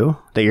issue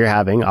that you're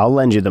having, I'll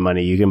lend you the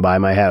money. You can buy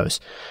my house.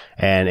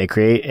 And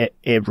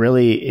it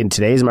really, in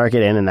today's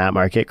market and in that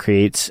market,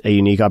 creates a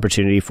unique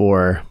opportunity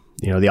for,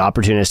 the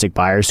opportunistic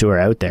buyers who are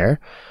out there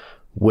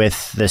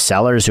with the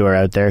sellers who are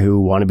out there who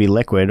want to be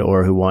liquid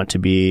or who want to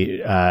be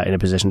in a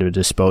position to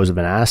dispose of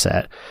an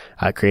asset.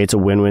 It creates a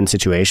win-win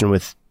situation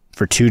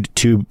for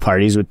two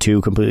parties with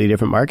two completely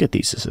different market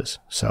theses.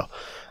 So,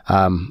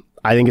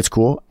 I think it's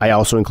cool. I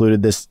also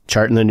included this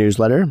chart in the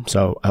newsletter,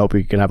 so I hope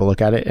you can have a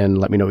look at it and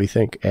let me know what you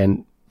think.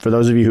 And for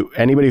those of you,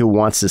 anybody who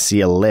wants to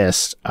see a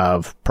list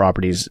of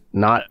properties,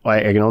 I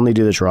can only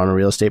do the Toronto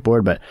Real Estate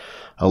Board, but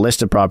a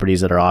list of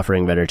properties that are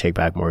offering vendor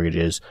take-back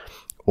mortgages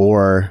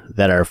or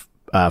that are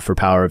for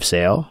power of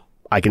sale,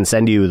 I can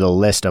send you the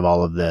list of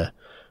all of the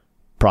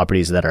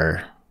properties that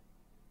are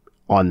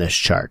on this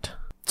chart.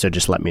 So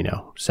just let me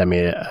know. Send me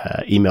an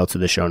email to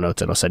the show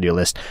notes and I'll send you a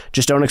list.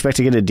 Just don't expect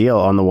to get a deal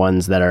on the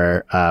ones that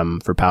are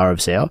for power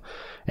of sale.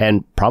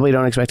 And probably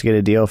don't expect to get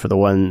a deal for the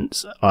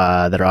ones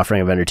that are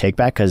offering a vendor take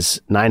back, because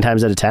 9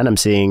 times out of 10, I'm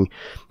seeing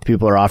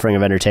people are offering a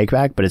vendor take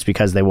back, but it's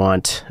because they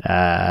want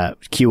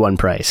Q1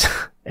 price.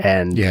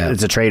 And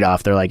it's a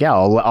trade-off. They're like,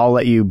 I'll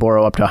let you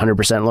borrow up to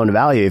 100% loan to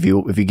value if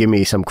you give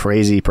me some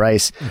crazy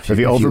price. If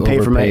you overpay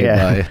for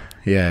my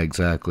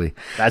exactly.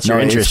 That's your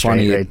interest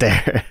rate right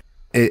there.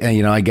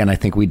 Again, I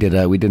think we did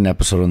an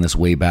episode on this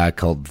way back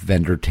called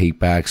vendor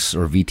takebacks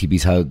or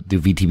VTBs. How do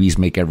VTBs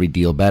make every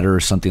deal better or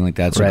something like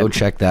that? So go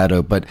check that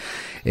out. But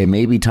it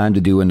may be time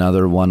to do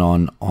another one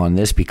on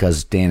this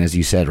because, Dan, as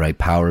you said, right,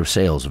 power of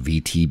sales,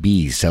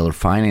 VTBs, seller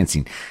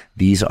financing.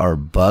 These are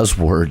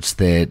buzzwords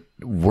that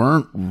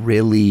weren't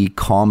really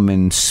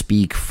common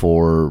speak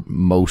for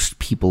most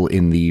people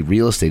in the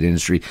real estate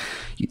industry.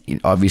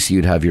 Obviously,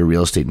 you'd have your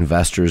real estate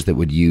investors that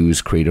would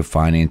use creative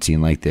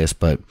financing like this,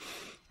 but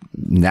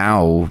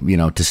now,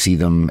 to see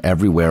them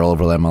everywhere all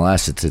over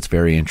MLS, it's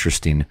very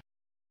interesting.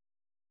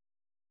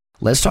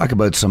 Let's talk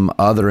about some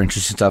other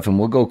interesting stuff, and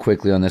we'll go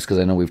quickly on this because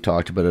I know we've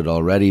talked about it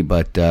already,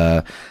 but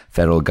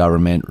federal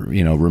government,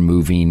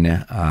 removing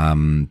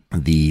the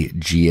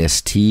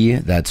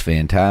GST, that's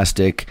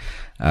fantastic.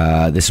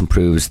 This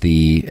improves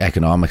the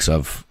economics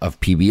of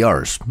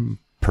PBRs.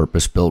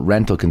 purpose-built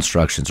rental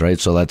constructions, right?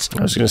 So that's.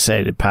 I was going to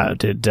say, did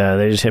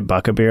they just hit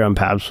Buck-A-Beer on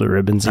Pabst Blue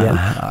Ribbons again?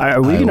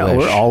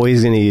 We're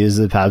always going to use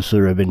the Pabst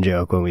Blue Ribbon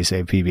joke when we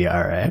say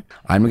PBR, right?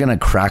 I'm going to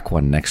crack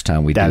one next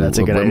time we do. That's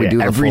a good idea. We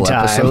do every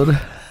time. Episode.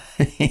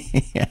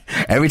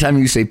 Every time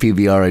you say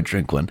PBR, I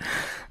drink one.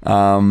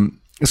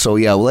 So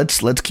yeah,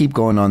 let's keep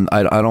going on.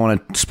 I don't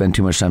want to spend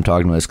too much time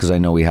talking about this because I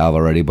know we have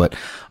already, but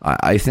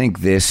I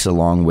think this,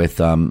 along with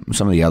some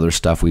of the other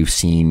stuff we've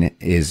seen,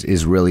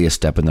 is really a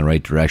step in the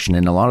right direction.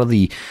 And a lot of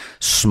the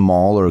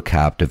smaller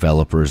cap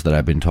developers that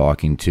I've been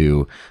talking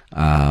to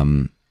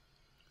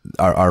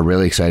are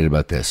really excited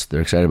about this.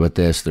 They're excited about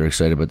this. They're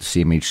excited about the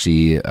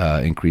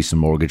CMHC increase in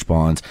mortgage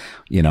bonds.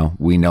 You know,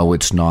 we know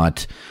it's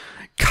not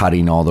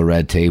cutting all the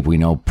red tape. We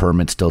know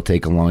permits still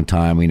take a long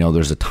time. We know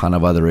there's a ton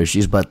of other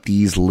issues, but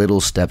these little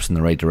steps in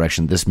the right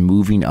direction, this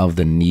moving of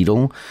the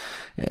needle,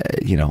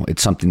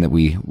 it's something that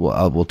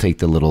we'll take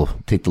the little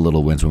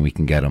wins when we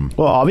can get them.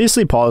 Well,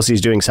 obviously policy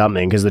is doing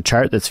something, because the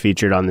chart that's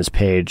featured on this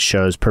page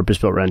shows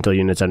purpose-built rental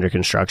units under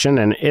construction,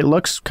 and it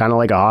looks kind of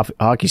like a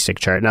hockey stick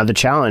chart. Now,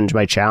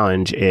 my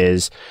challenge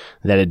is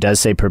that it does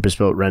say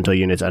purpose-built rental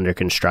units under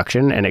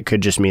construction, and it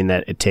could just mean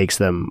that it takes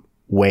them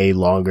way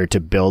longer to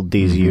build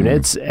these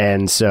units,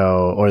 and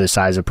so, or the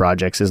size of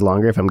projects is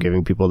longer, if I'm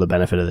giving people the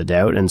benefit of the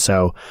doubt. And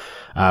so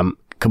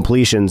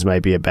completions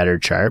might be a better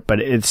chart, but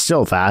it's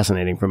still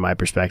fascinating from my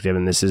perspective.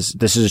 And this is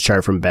a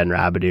chart from Ben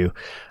Rabideau,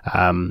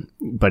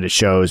 but it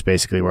shows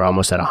basically we're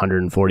almost at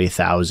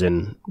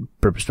 140,000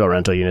 purpose-built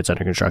rental units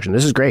under construction.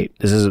 This is great.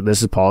 This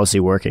is policy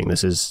working.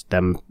 This is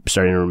them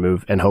starting to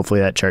remove, and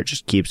hopefully that chart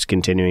just keeps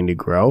continuing to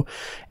grow.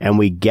 And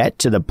we get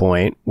to the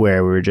point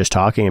where we were just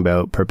talking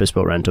about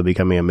purpose-built rental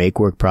becoming a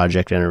make-work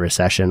project in a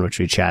recession, which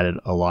we chatted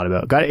a lot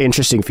about. Got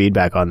interesting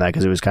feedback on that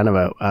because it was kind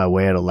of a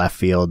way out of left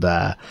field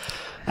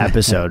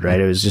episode, right?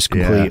 It was just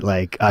complete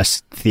like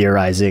us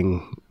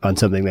theorizing on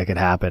something that could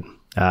happen.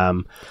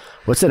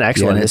 What's the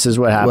next one? This is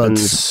what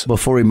happens. Well,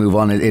 before we move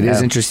on, it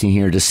is interesting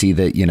here to see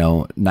that,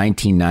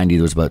 1990,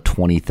 there was about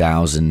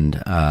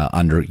 20,000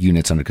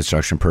 units under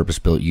construction,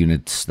 purpose-built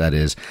units, that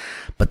is.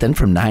 But then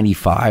from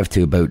 95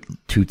 to about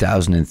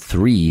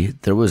 2003,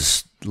 there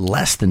was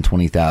less than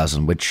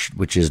 20,000,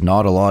 which is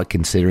not a lot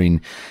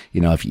considering,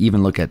 if you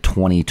even look at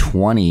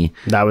 2020,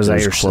 that was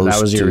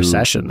your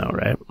recession though,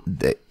 right?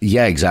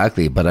 Yeah,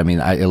 exactly. But I mean,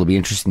 it'll be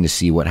interesting to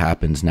see what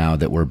happens now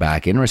that we're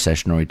back in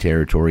recessionary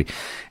territory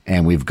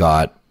and we've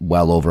got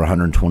well over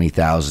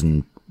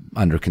 120,000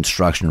 under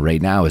construction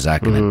right now. Is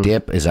that going to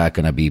dip? Is that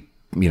going to be,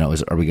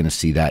 are we going to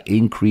see that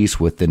increase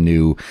with the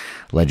new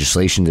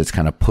legislation that's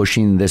kind of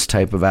pushing this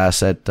type of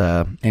asset?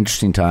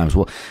 Interesting times.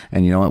 Well,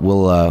 and you know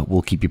what?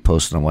 We'll keep you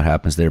posted on what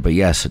happens there. But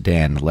yes,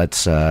 Dan,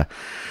 let's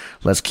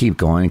keep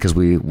going because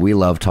we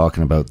love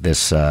talking about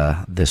this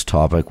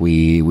topic.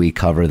 We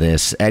cover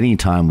this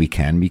anytime we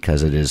can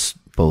because it is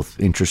both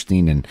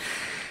interesting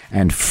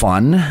and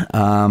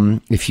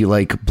fun. If you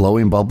like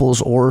blowing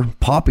bubbles or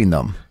popping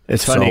them.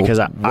 It's funny because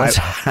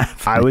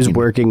I was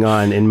working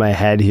on in my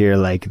head here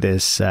like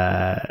this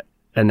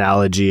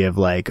analogy of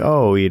like,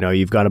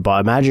 you've got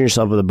imagine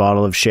yourself with a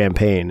bottle of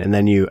champagne and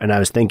I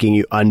was thinking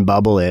you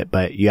unbubble it,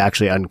 but you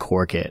actually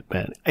uncork it.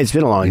 But it's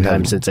been a long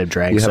time since I've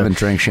drank. You haven't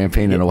drank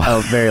champagne in a while.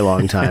 A very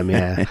long time,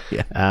 yeah.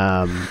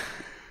 Yeah.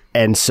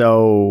 And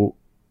so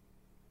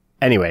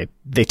anyway,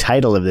 the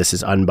title of this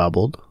is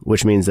Unbubbled,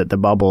 which means that the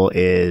bubble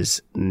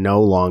is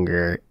no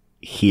longer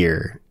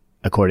here.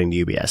 According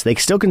to UBS, they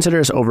still consider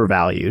us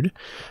overvalued.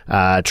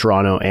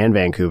 Toronto and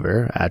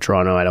Vancouver.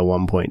 Toronto at a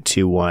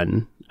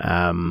 1.21,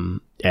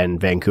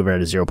 and Vancouver at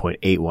a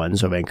 0.81.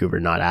 So Vancouver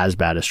not as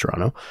bad as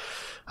Toronto.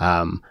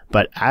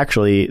 But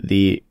actually,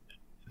 the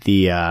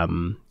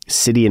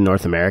city in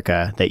North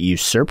America that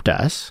usurped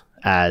us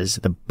as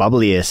the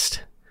bubbliest,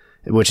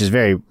 which is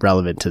very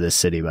relevant to this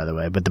city, by the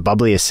way. But the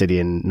bubbliest city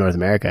in North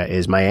America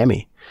is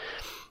Miami.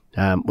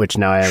 Which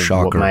now I have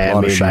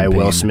Miami by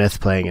Will Smith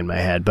playing in my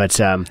head. But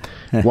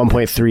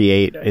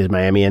 1.38 is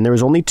Miami. And there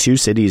was only two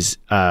cities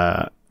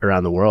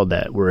around the world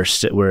that were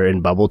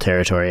in bubble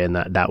territory, and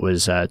that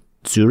was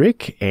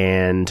Zurich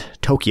and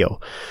Tokyo.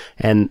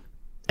 And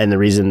the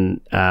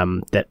reason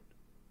that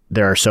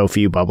there are so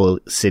few bubble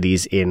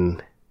cities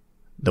in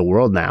the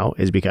world now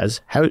is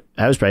because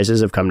house prices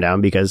have come down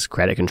because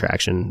credit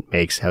contraction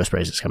makes house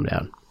prices come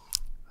down.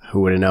 Who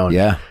would have known?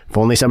 Yeah. If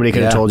only somebody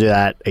could have told you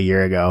that a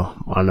year ago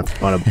on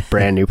a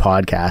brand new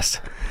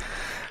podcast.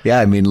 Yeah,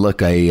 I mean,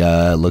 look,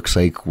 looks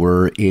like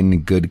we're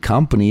in good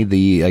company.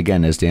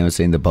 Again, as Dan was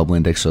saying, the bubble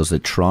index shows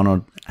that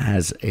Toronto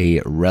has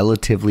a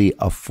relatively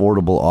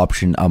affordable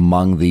option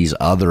among these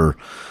other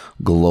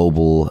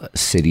global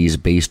cities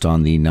based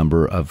on the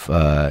number of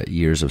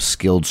years of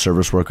skilled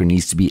service worker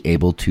needs to be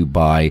able to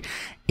buy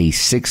a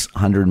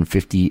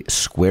 650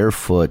 square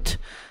foot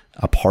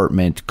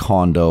apartment,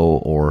 condo,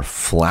 or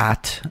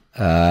flat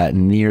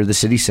near the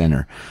city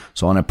center.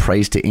 So on a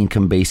price to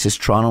income basis,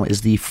 Toronto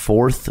is the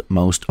fourth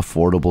most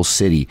affordable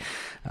city.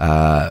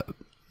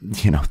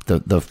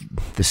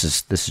 This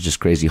is just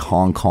crazy.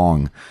 Hong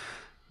Kong,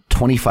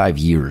 25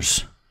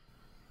 years.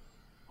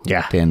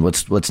 Yeah. Dan,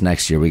 what's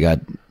next year? We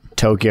got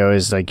Tokyo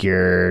is like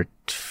your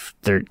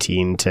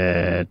 13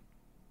 to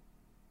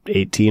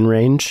 18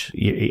 range,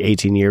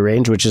 18-year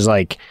range, which is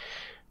like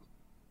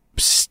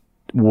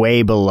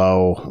way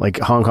below. Like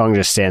Hong Kong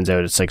just stands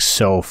out. It's like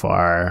so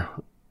far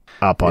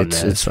up on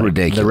this. It's like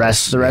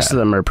ridiculous. The rest of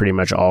them are pretty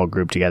much all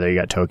grouped together. You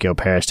got Tokyo,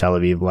 Paris, Tel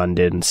Aviv,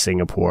 London,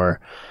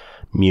 Singapore,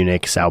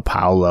 Munich, Sao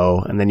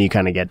Paulo, and then you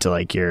kind of get to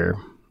like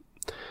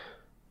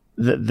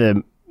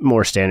the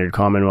more standard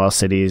Commonwealth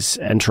cities,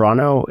 and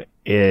Toronto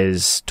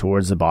is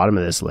towards the bottom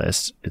of this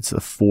list. It's the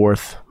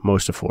 4th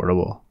most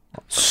affordable.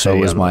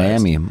 So is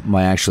Miami.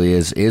 My actually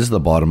is the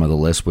bottom of the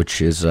list,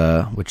 which is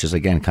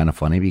again kind of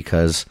funny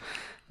because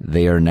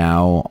they are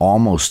now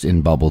almost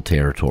in bubble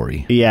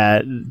territory.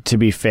 Yeah, to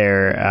be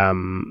fair,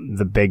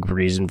 the big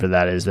reason for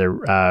that is their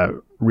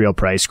real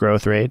price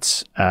growth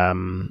rates.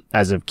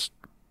 As of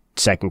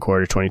second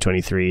quarter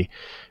 2023,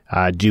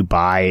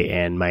 Dubai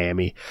and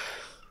Miami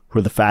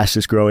were the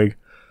fastest growing.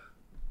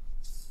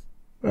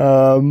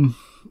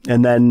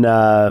 And then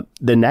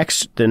the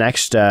next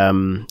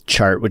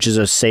chart, which is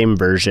a same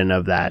version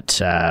of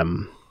that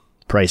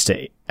price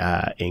to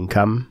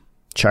income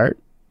chart,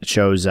 it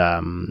shows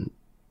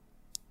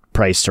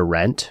price to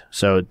rent.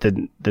 So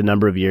the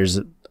number of years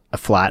a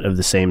flat of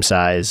the same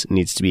size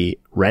needs to be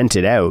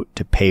rented out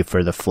to pay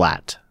for the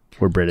flat.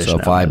 We're British now,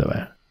 by the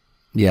way.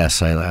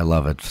 Yes, I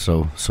love it.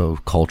 So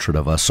cultured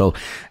of us. So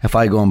if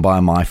I go and buy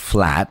my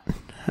flat,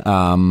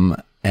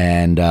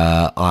 and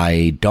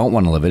I don't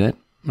want to live in it,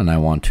 and I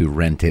want to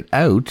rent it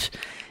out,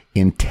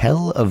 in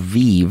Tel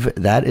Aviv,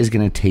 that is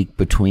going to take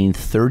between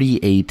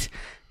 38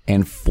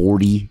 and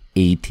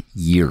 48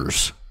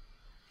 years.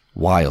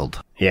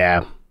 Wild.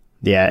 Yeah.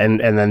 And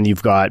then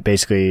you've got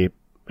basically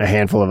a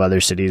handful of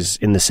other cities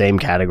in the same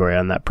category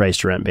on that price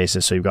to rent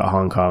basis. So you've got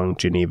Hong Kong,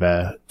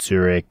 Geneva,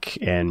 Zurich,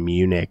 and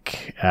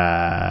Munich,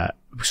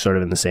 sort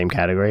of in the same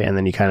category. And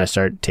then you kind of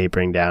start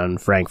tapering down.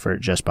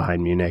 Frankfurt just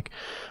behind Munich.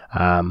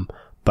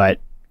 But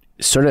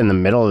sort of in the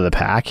middle of the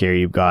pack here,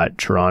 you've got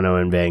Toronto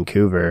and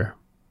Vancouver,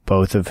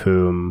 both of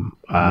whom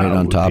right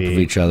on top of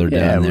each other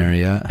down there,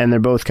 yeah. And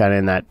they're both kind of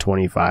in that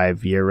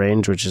 25-year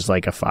range, which is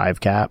like a 5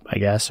 cap, I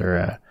guess,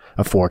 or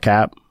a 4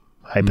 cap,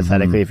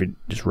 hypothetically, if you're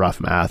just rough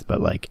math.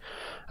 But like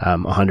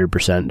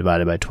 100%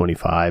 divided by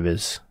 25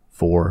 is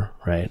 4,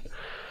 right?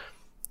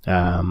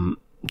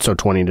 So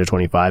 20 to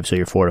 25, so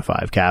your 4 to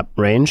 5 cap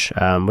range,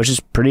 which is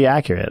pretty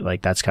accurate.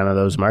 Like that's kind of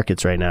those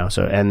markets right now.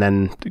 So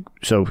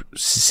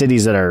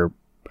cities that are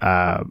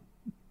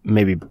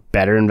maybe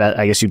better,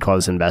 I guess you'd call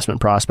this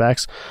investment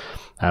prospects,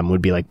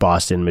 would be like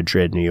Boston,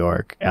 Madrid, New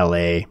York,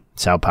 LA,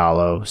 Sao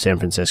Paulo, San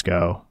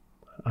Francisco,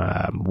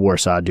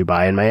 Warsaw,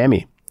 Dubai, and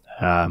Miami.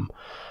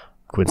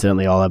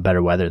 Coincidentally, all have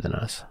better weather than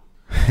us.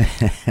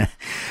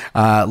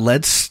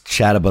 Let's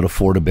chat about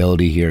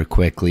affordability here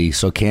quickly.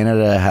 So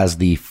Canada has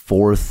the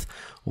 4th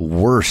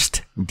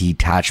worst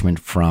detachment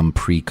from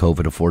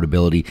pre-COVID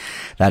affordability.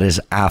 That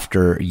is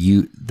after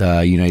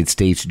the United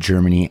States,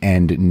 Germany,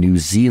 and New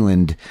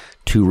Zealand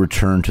to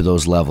return to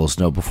those levels.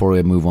 Now, before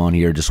we move on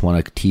here, just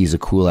want to tease a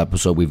cool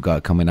episode we've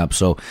got coming up.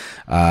 So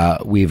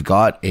we've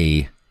got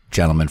a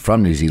gentleman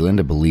from New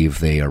Zealand. I believe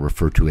they are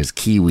referred to as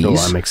Kiwis. Oh,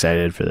 I'm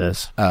excited for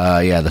this.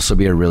 Yeah, this will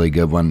be a really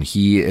good one.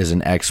 He is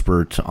an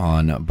expert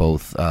on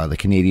both the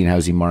Canadian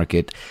housing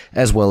market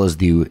as well as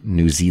the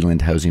New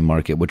Zealand housing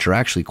market, which are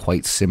actually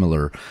quite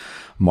similar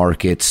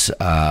markets.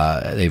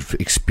 They've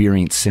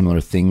experienced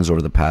similar things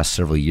over the past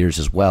several years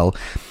as well.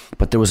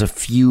 But there was a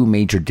few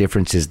major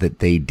differences that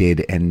they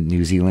did, and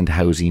New Zealand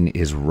housing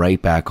is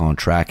right back on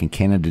track, and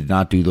Canada did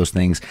not do those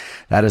things.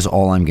 That is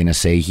all I'm going to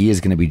say. He is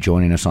going to be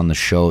joining us on the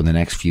show in the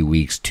next few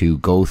weeks to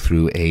go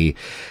through a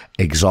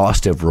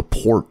exhaustive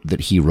report that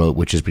he wrote,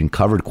 which has been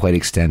covered quite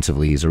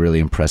extensively. He's a really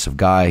impressive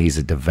guy. He's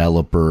a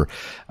developer,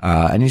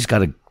 and he's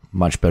got a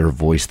much better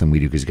voice than we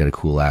do because he's got a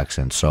cool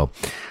accent. So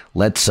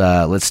let's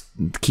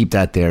keep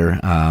that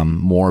there.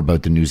 More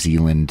about the New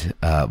Zealand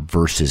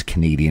versus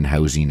Canadian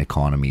housing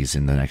economies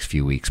in the next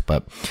few weeks.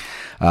 But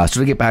so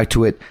to get back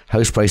to it,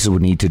 house prices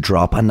would need to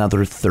drop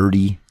another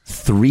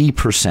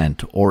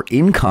 33%, or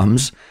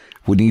incomes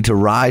would need to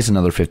rise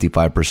another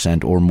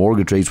 55%, or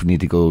mortgage rates would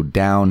need to go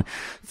down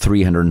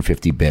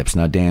 350 bips.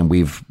 Now, Dan,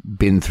 we've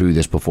been through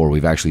this before.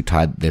 We've actually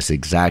tied this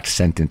exact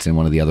sentence in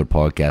one of the other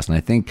podcasts, and I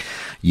think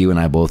you and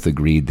I both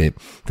agreed that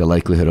the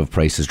likelihood of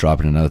prices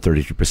dropping another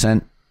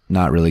 33%,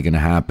 not really going to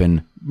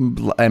happen.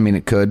 I mean,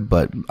 it could,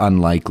 but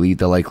unlikely.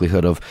 The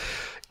likelihood of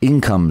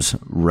incomes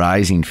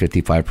rising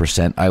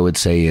 55%, I would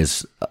say,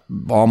 is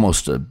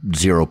almost a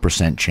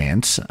 0%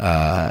 chance.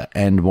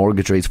 And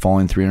mortgage rates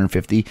falling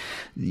 350,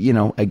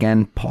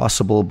 again,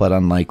 possible, but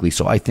unlikely.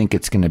 So I think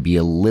it's going to be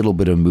a little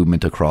bit of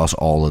movement across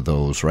all of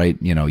those, right?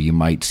 You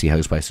might see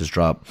house prices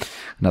drop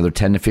another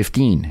 10 to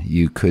 15.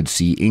 You could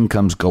see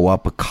incomes go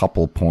up a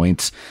couple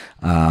points,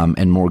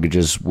 and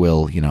mortgages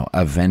will,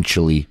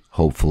 eventually,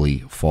 hopefully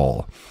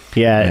fall.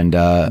 Yeah, And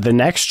the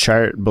next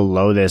chart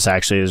below this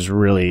actually is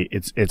really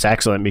it's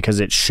excellent because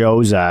it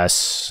shows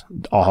us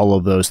all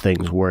of those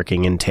things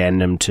working in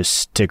tandem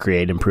to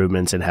create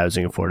improvements in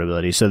housing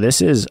affordability. So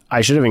this is,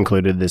 I should have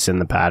included this in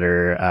the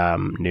Patter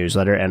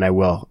newsletter, and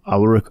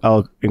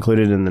I'll include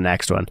it in the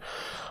next one.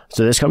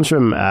 So this comes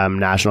from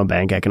National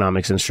Bank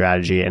Economics and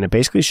Strategy, and it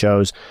basically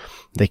shows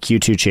the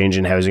Q2 change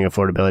in housing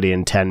affordability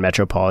in 10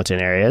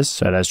 metropolitan areas.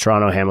 So it has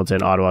Toronto,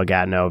 Hamilton, Ottawa,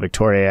 Gatineau,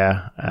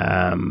 Victoria,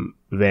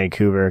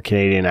 Vancouver,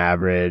 Canadian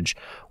average,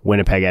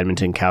 Winnipeg,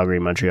 Edmonton, Calgary,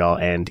 Montreal,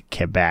 and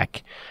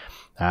Quebec.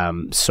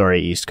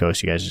 Sorry, East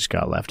Coast, you guys just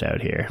got left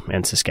out here,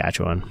 and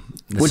Saskatchewan.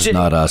 This is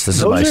not us. This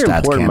is by Those are Stats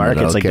important Canada,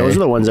 markets. okay? Like those are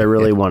the ones I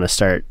really want to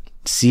start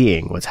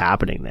seeing what's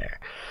happening there.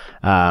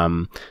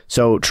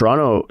 So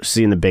Toronto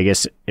seeing the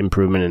biggest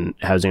improvement in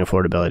housing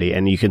affordability,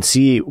 and you can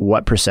see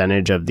what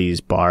percentage of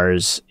these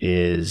bars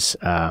is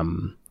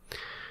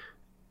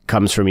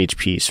comes from each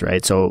piece,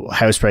 right? So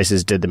house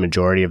prices did the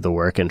majority of the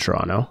work in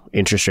Toronto.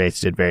 Interest rates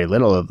did very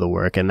little of the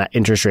work, and that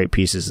interest rate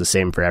piece is the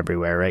same for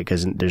everywhere, right?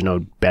 Because there's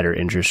no better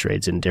interest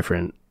rates in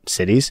different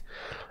cities.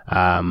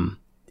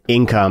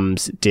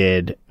 Incomes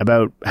did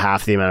about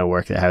half the amount of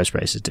work that house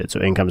prices did.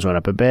 So incomes went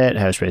up a bit,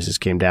 house prices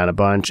came down a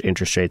bunch.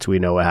 Interest rates, we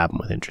know what happened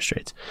with interest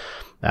rates.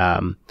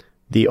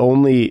 The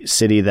only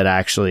city that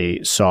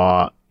actually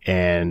saw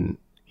an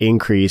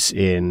increase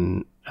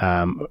in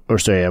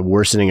a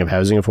worsening of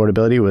housing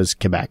affordability was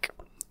Quebec.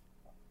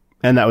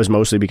 And that was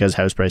mostly because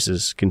house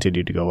prices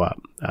continued to go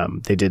up.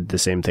 They did the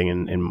same thing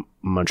in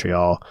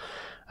Montreal.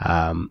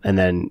 And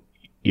then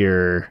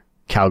your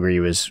Calgary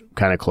was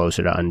kind of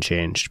closer to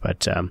unchanged.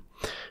 But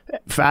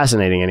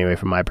fascinating anyway,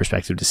 from my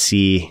perspective, to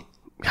see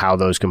how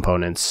those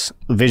components,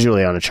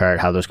 visually on a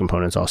chart, how those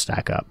components all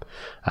stack up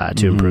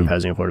to improve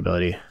housing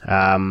affordability.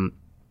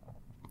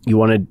 Do you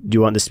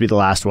want this to be the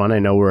last one? I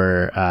know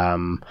we're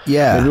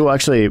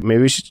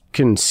maybe we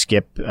can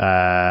skip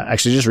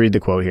actually just read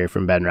the quote here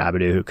from Ben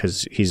Rabideau,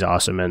 because he's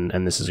awesome,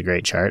 and this is a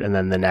great chart. And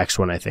then the next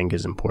one I think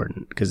is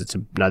important because it's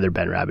another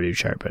Ben Rabideau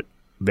chart, but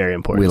very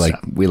important.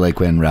 We like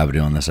Ben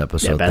Rabideau on this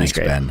episode. Yeah, Thanks,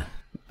 great. Ben.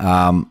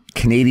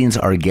 Canadians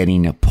are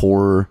getting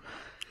poorer.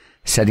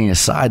 Setting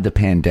aside the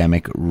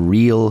pandemic,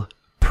 real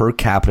per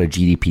capita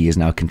GDP is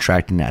now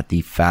contracting at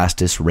the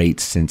fastest rate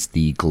since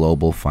the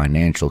global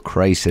financial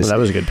crisis. Well, that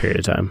was a good period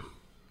of time.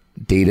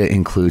 Data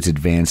includes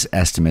advanced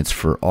estimates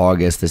for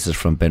August. This is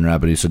from Ben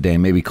Rabideau. So,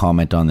 Dan, maybe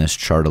comment on this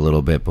chart a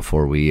little bit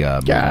before we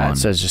move on. It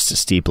says just a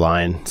steep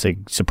line.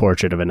 It's a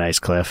portrait of a nice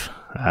cliff.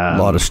 A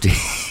lot of steep.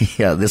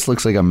 Yeah, this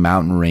looks like a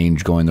mountain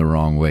range going the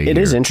wrong way. It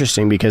is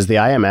interesting because the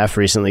IMF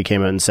recently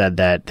came out and said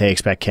that they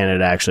expect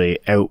Canada actually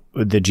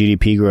the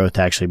GDP growth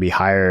to actually be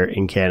higher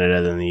in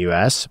Canada than the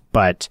US.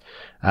 But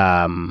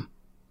it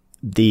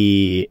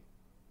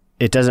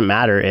doesn't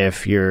matter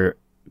if your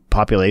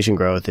population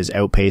growth is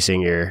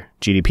outpacing your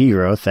GDP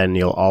growth, then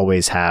you'll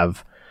always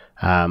have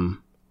a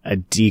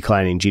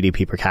declining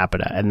GDP per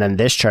capita. And then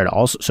this chart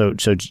also, so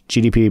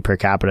GDP per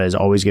capita is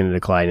always going to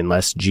decline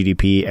unless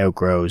GDP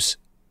outgrows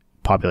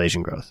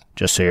population growth,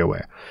 just so you're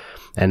aware.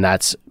 And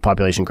that's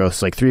population growth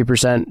is like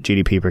 3%.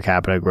 GDP per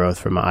capita growth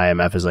from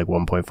IMF is like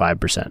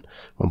 1.5%,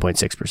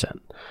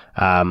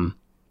 1.6%.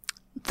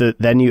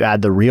 Then you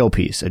add the real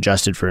piece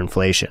adjusted for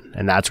inflation,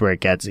 and that's where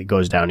it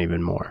goes down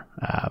even more.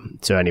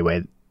 So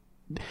anyway,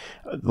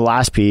 the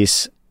last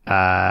piece,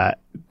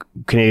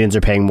 Canadians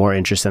are paying more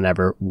interest than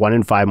ever. 1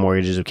 in 5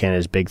 mortgages of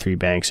Canada's big 3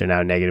 banks are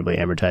now negatively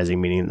amortizing,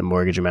 meaning the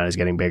mortgage amount is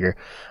getting bigger.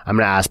 I'm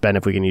going to ask Ben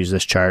if we can use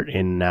this chart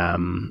in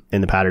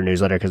the Pattern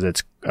newsletter, because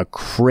it's a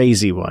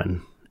crazy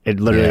one. It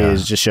literally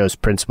just shows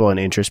principal and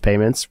interest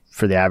payments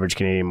for the average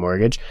Canadian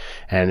mortgage,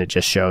 and it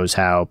just shows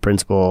how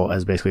principal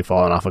has basically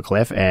fallen off a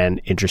cliff and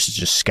interest has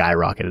just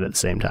skyrocketed at the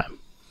same time.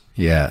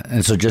 Yeah.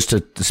 And so just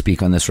to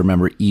speak on this,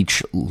 remember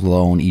each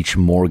loan, each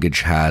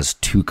mortgage has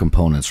 2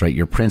 components, right?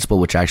 Your principal,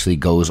 which actually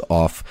goes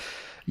off,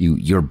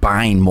 you're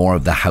buying more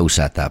of the house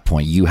at that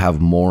point. You have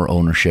more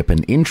ownership,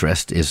 and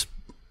interest is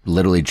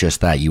literally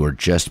just that. You are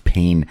just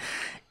paying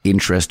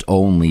interest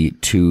only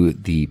to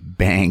the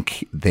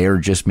bank. They're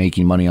just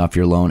making money off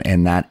your loan,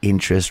 and that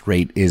interest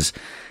rate is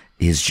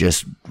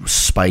just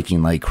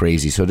spiking like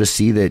crazy. So to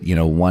see that,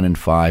 1 in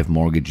 5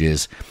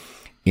 mortgages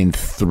in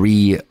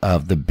 3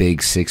 of the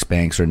big 6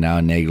 banks are now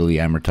negatively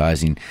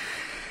amortizing,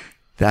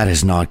 that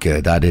is not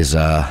good. That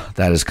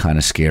is kind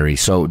of scary.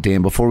 So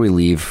Dan, before we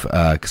leave,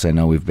 because I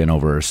know we've been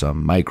over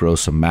some micro,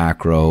 some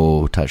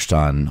macro, touched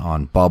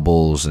on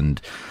bubbles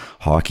and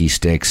hockey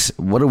sticks.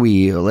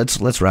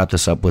 Let's wrap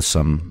this up with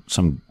some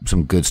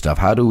good stuff.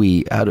 How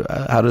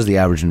does the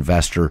average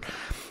investor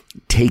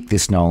take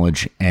this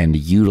knowledge and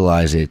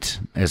utilize it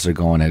as they're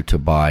going out to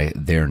buy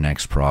their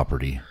next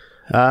property?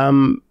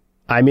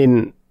 I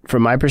mean,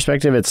 from my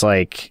perspective, it's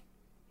like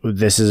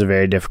this is a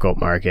very difficult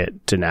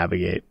market to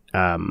navigate.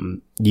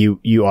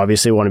 You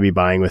obviously want to be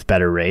buying with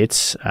better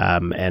rates,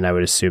 and I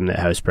would assume that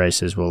house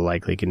prices will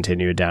likely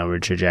continue a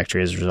downward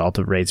trajectory as a result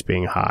of rates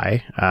being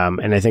high.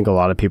 And I think a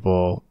lot of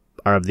people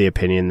are of the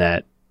opinion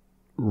that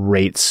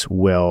rates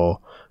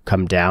will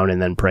come down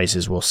and then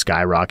prices will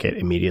skyrocket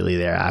immediately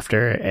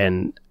thereafter.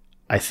 And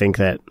I think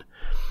that,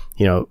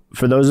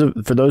 for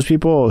those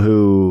people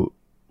who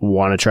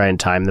want to try and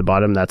time the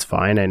bottom, that's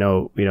fine. I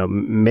know,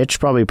 Mitch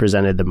probably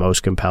presented the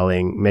most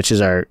compelling. Mitch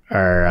is our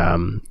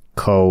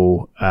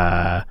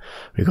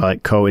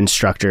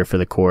co-instructor for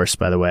the course,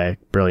 by the way,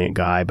 brilliant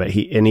guy. But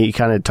he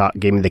kind of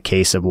gave me the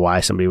case of why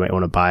somebody might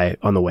want to buy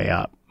on the way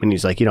up. And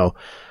he's like,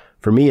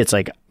 for me, it's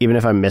like, even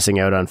if I'm missing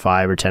out on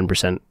 5 or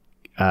 10%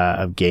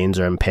 of gains,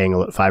 or I'm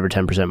paying 5 or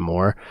 10%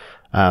 more,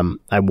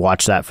 I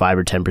watch that 5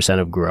 or 10%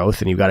 of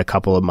growth, and you've got a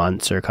couple of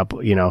months or a couple,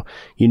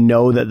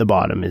 that the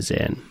bottom is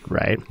in,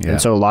 right? Yeah.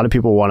 And so a lot of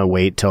people want to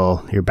wait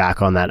till you're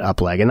back on that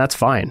up leg, and that's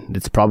fine.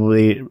 It's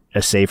probably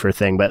a safer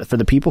thing. But for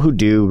the people who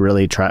do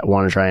really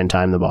want to try and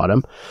time the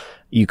bottom,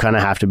 you kind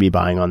of have to be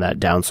buying on that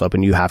downslope,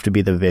 and you have to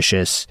be the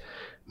vicious,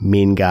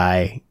 mean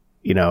guy,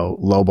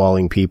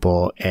 lowballing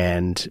people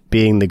and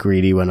being the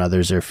greedy when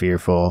others are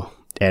fearful,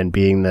 and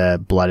being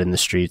the blood in the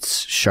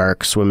streets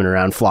shark swimming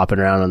around, flopping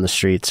around on the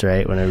streets,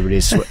 right? When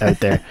everybody's out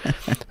there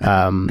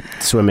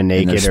swimming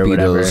naked or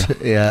whatever.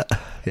 Yeah.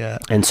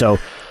 And so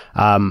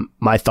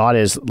my thought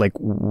is, like,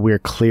 we're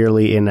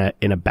clearly in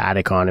a bad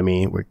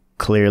economy. We're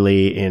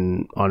clearly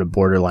on a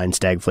borderline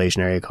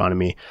stagflationary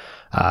economy.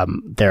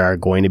 There are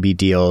going to be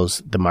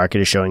deals. The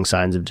market is showing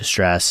signs of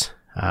distress.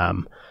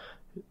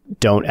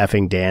 Don't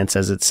effing dance,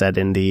 as it said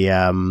in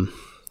the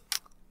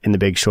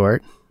Big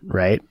Short.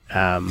 Right.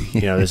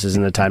 This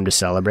isn't the time to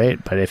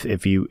celebrate, but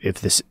if you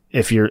have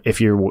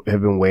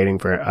been waiting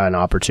for an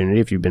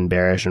opportunity, if you've been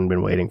bearish and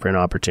been waiting for an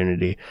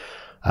opportunity,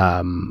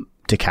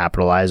 to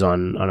capitalize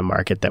on a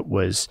market that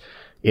was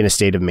in a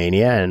state of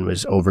mania and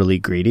was overly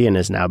greedy and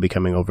is now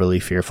becoming overly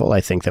fearful,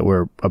 I think that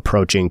we're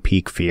approaching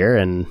peak fear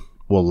and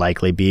will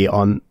likely be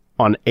on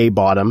a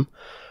bottom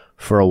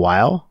for a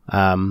while.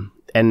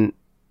 And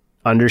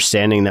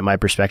understanding that my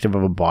perspective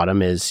of a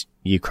bottom is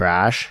you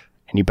crash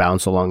and you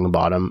bounce along the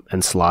bottom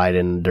and slide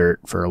in the dirt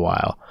for a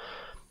while.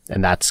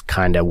 And that's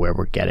kind of where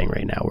we're getting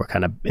right now. We're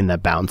kind of in the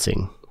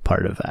bouncing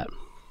part of that.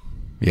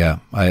 Yeah,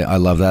 I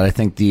love that. I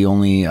think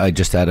I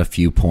just add a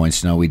few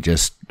points. We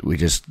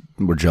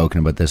were joking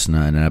about this in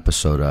an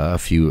episode a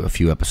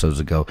few episodes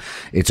ago.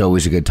 It's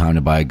always a good time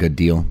to buy a good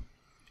deal.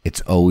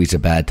 It's always a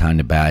bad time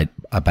to buy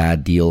a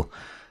bad deal.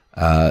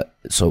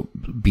 So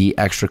be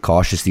extra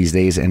cautious these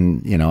days.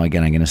 And,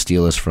 again, I'm going to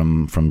steal this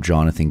from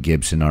Jonathan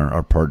Gibson,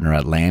 our partner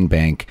at Land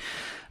Bank.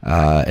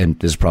 And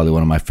this is probably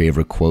one of my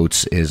favorite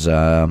quotes is,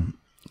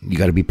 you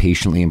got to be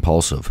patiently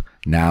impulsive.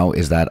 Now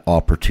is that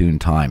opportune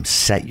time.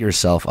 Set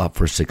yourself up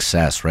for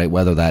success, right?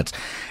 Whether that's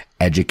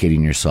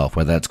educating yourself,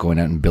 whether that's going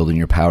out and building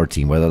your power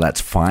team, whether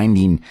that's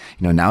finding,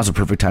 now's a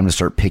perfect time to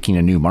start picking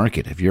a new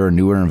market. If you're a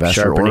newer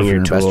investor, sharpening or if you're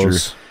your an tools.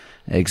 investor,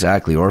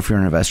 exactly. Or if you're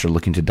an investor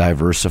looking to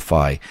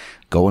diversify,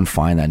 go and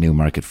find that new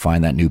market,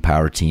 find that new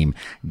power team,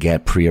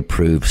 get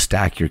pre-approved,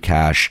 stack your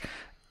cash.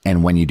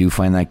 And when you do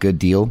find that good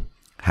deal,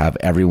 have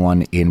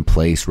everyone in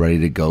place ready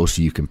to go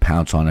so you can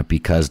pounce on it,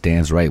 because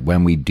Dan's right.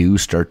 When we do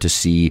start to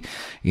see,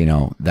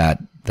 that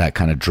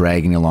kind of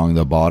dragging along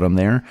the bottom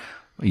there,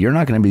 you're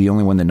not going to be the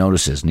only one that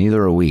notices.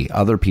 Neither are we.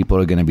 Other people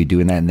are going to be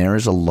doing that. And there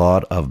is a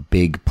lot of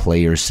big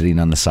players sitting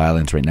on the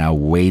sidelines right now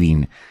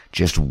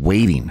just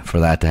waiting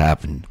for that to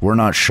happen. We're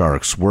not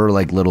sharks. We're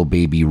like little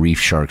baby reef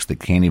sharks that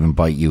can't even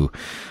bite you.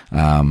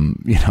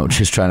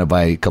 Just trying to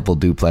buy a couple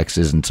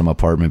duplexes and some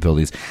apartment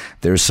buildings.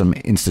 There's some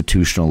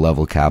institutional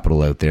level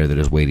capital out there that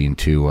is waiting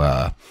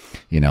to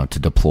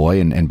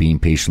deploy and being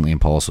patiently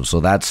impulsive.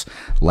 So that's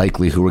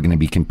likely who we're going to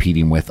be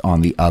competing with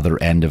on the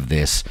other end of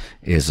this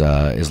is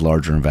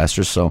larger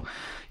investors. So,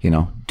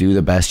 do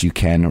the best you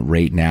can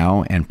right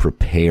now and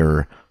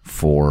prepare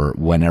for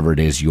whenever it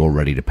is you're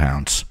ready to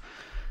pounce.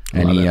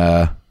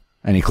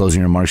 Any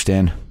closing remarks,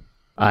 Dan?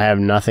 I have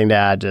nothing to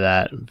add to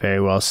that. Very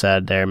well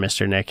said there,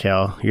 Mr. Nick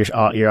Hill.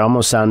 You're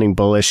almost sounding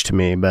bullish to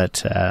me,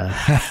 but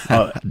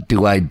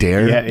do I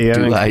dare? Yeah,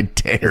 do I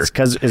dare? It's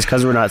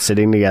because we're not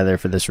sitting together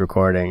for this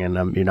recording,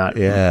 and you're not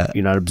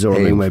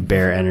absorbing my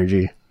bear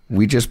energy.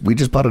 We just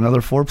bought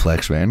another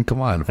fourplex, man.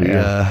 Come on.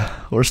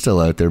 We're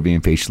still out there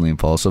being patiently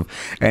impulsive.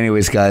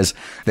 Anyways, guys,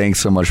 thanks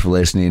so much for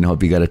listening.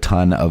 Hope you got a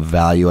ton of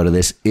value out of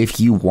this.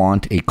 If you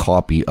want a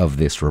copy of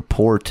this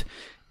report,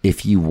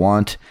 if you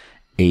want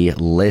a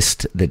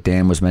list that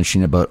Dan was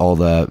mentioning about all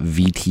the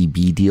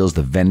VTB deals,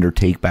 the vendor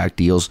take-back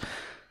deals,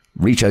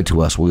 reach out to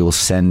us. We will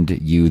send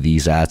you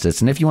these assets.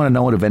 And if you want to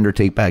know what a vendor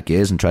take-back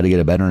is and try to get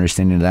a better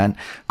understanding of that,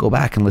 go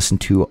back and listen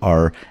to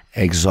our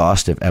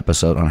exhaustive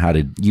episode on how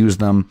to use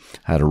them,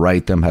 how to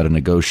write them, how to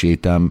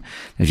negotiate them.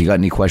 If you got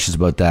any questions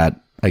about that,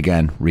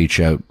 again, reach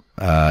out.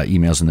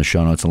 Emails in the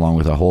show notes, along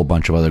with a whole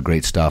bunch of other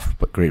great stuff,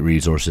 but great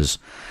resources.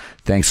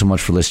 Thanks so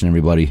much for listening,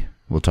 everybody.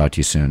 We'll talk to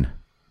you soon.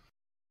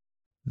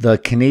 The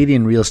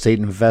Canadian Real Estate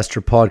Investor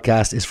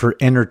Podcast is for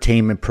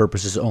entertainment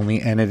purposes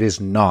only, and it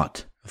is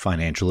not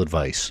financial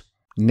advice.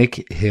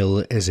 Nick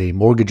Hill is a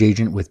mortgage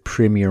agent with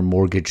Premier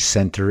Mortgage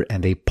Center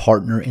and a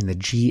partner in the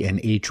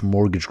G&H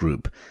Mortgage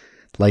Group.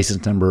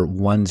 License number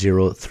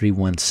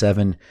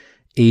 10317,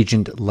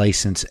 agent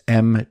license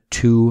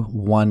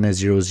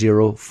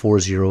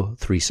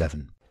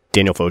M21004037.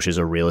 Daniel Foch is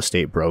a real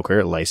estate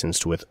broker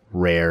licensed with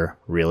Rare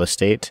Real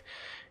Estate,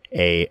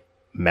 a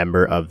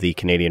member of the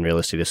Canadian Real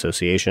Estate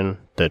Association,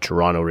 the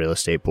Toronto Real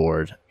Estate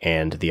Board,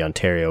 and the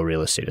Ontario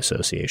Real Estate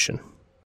Association.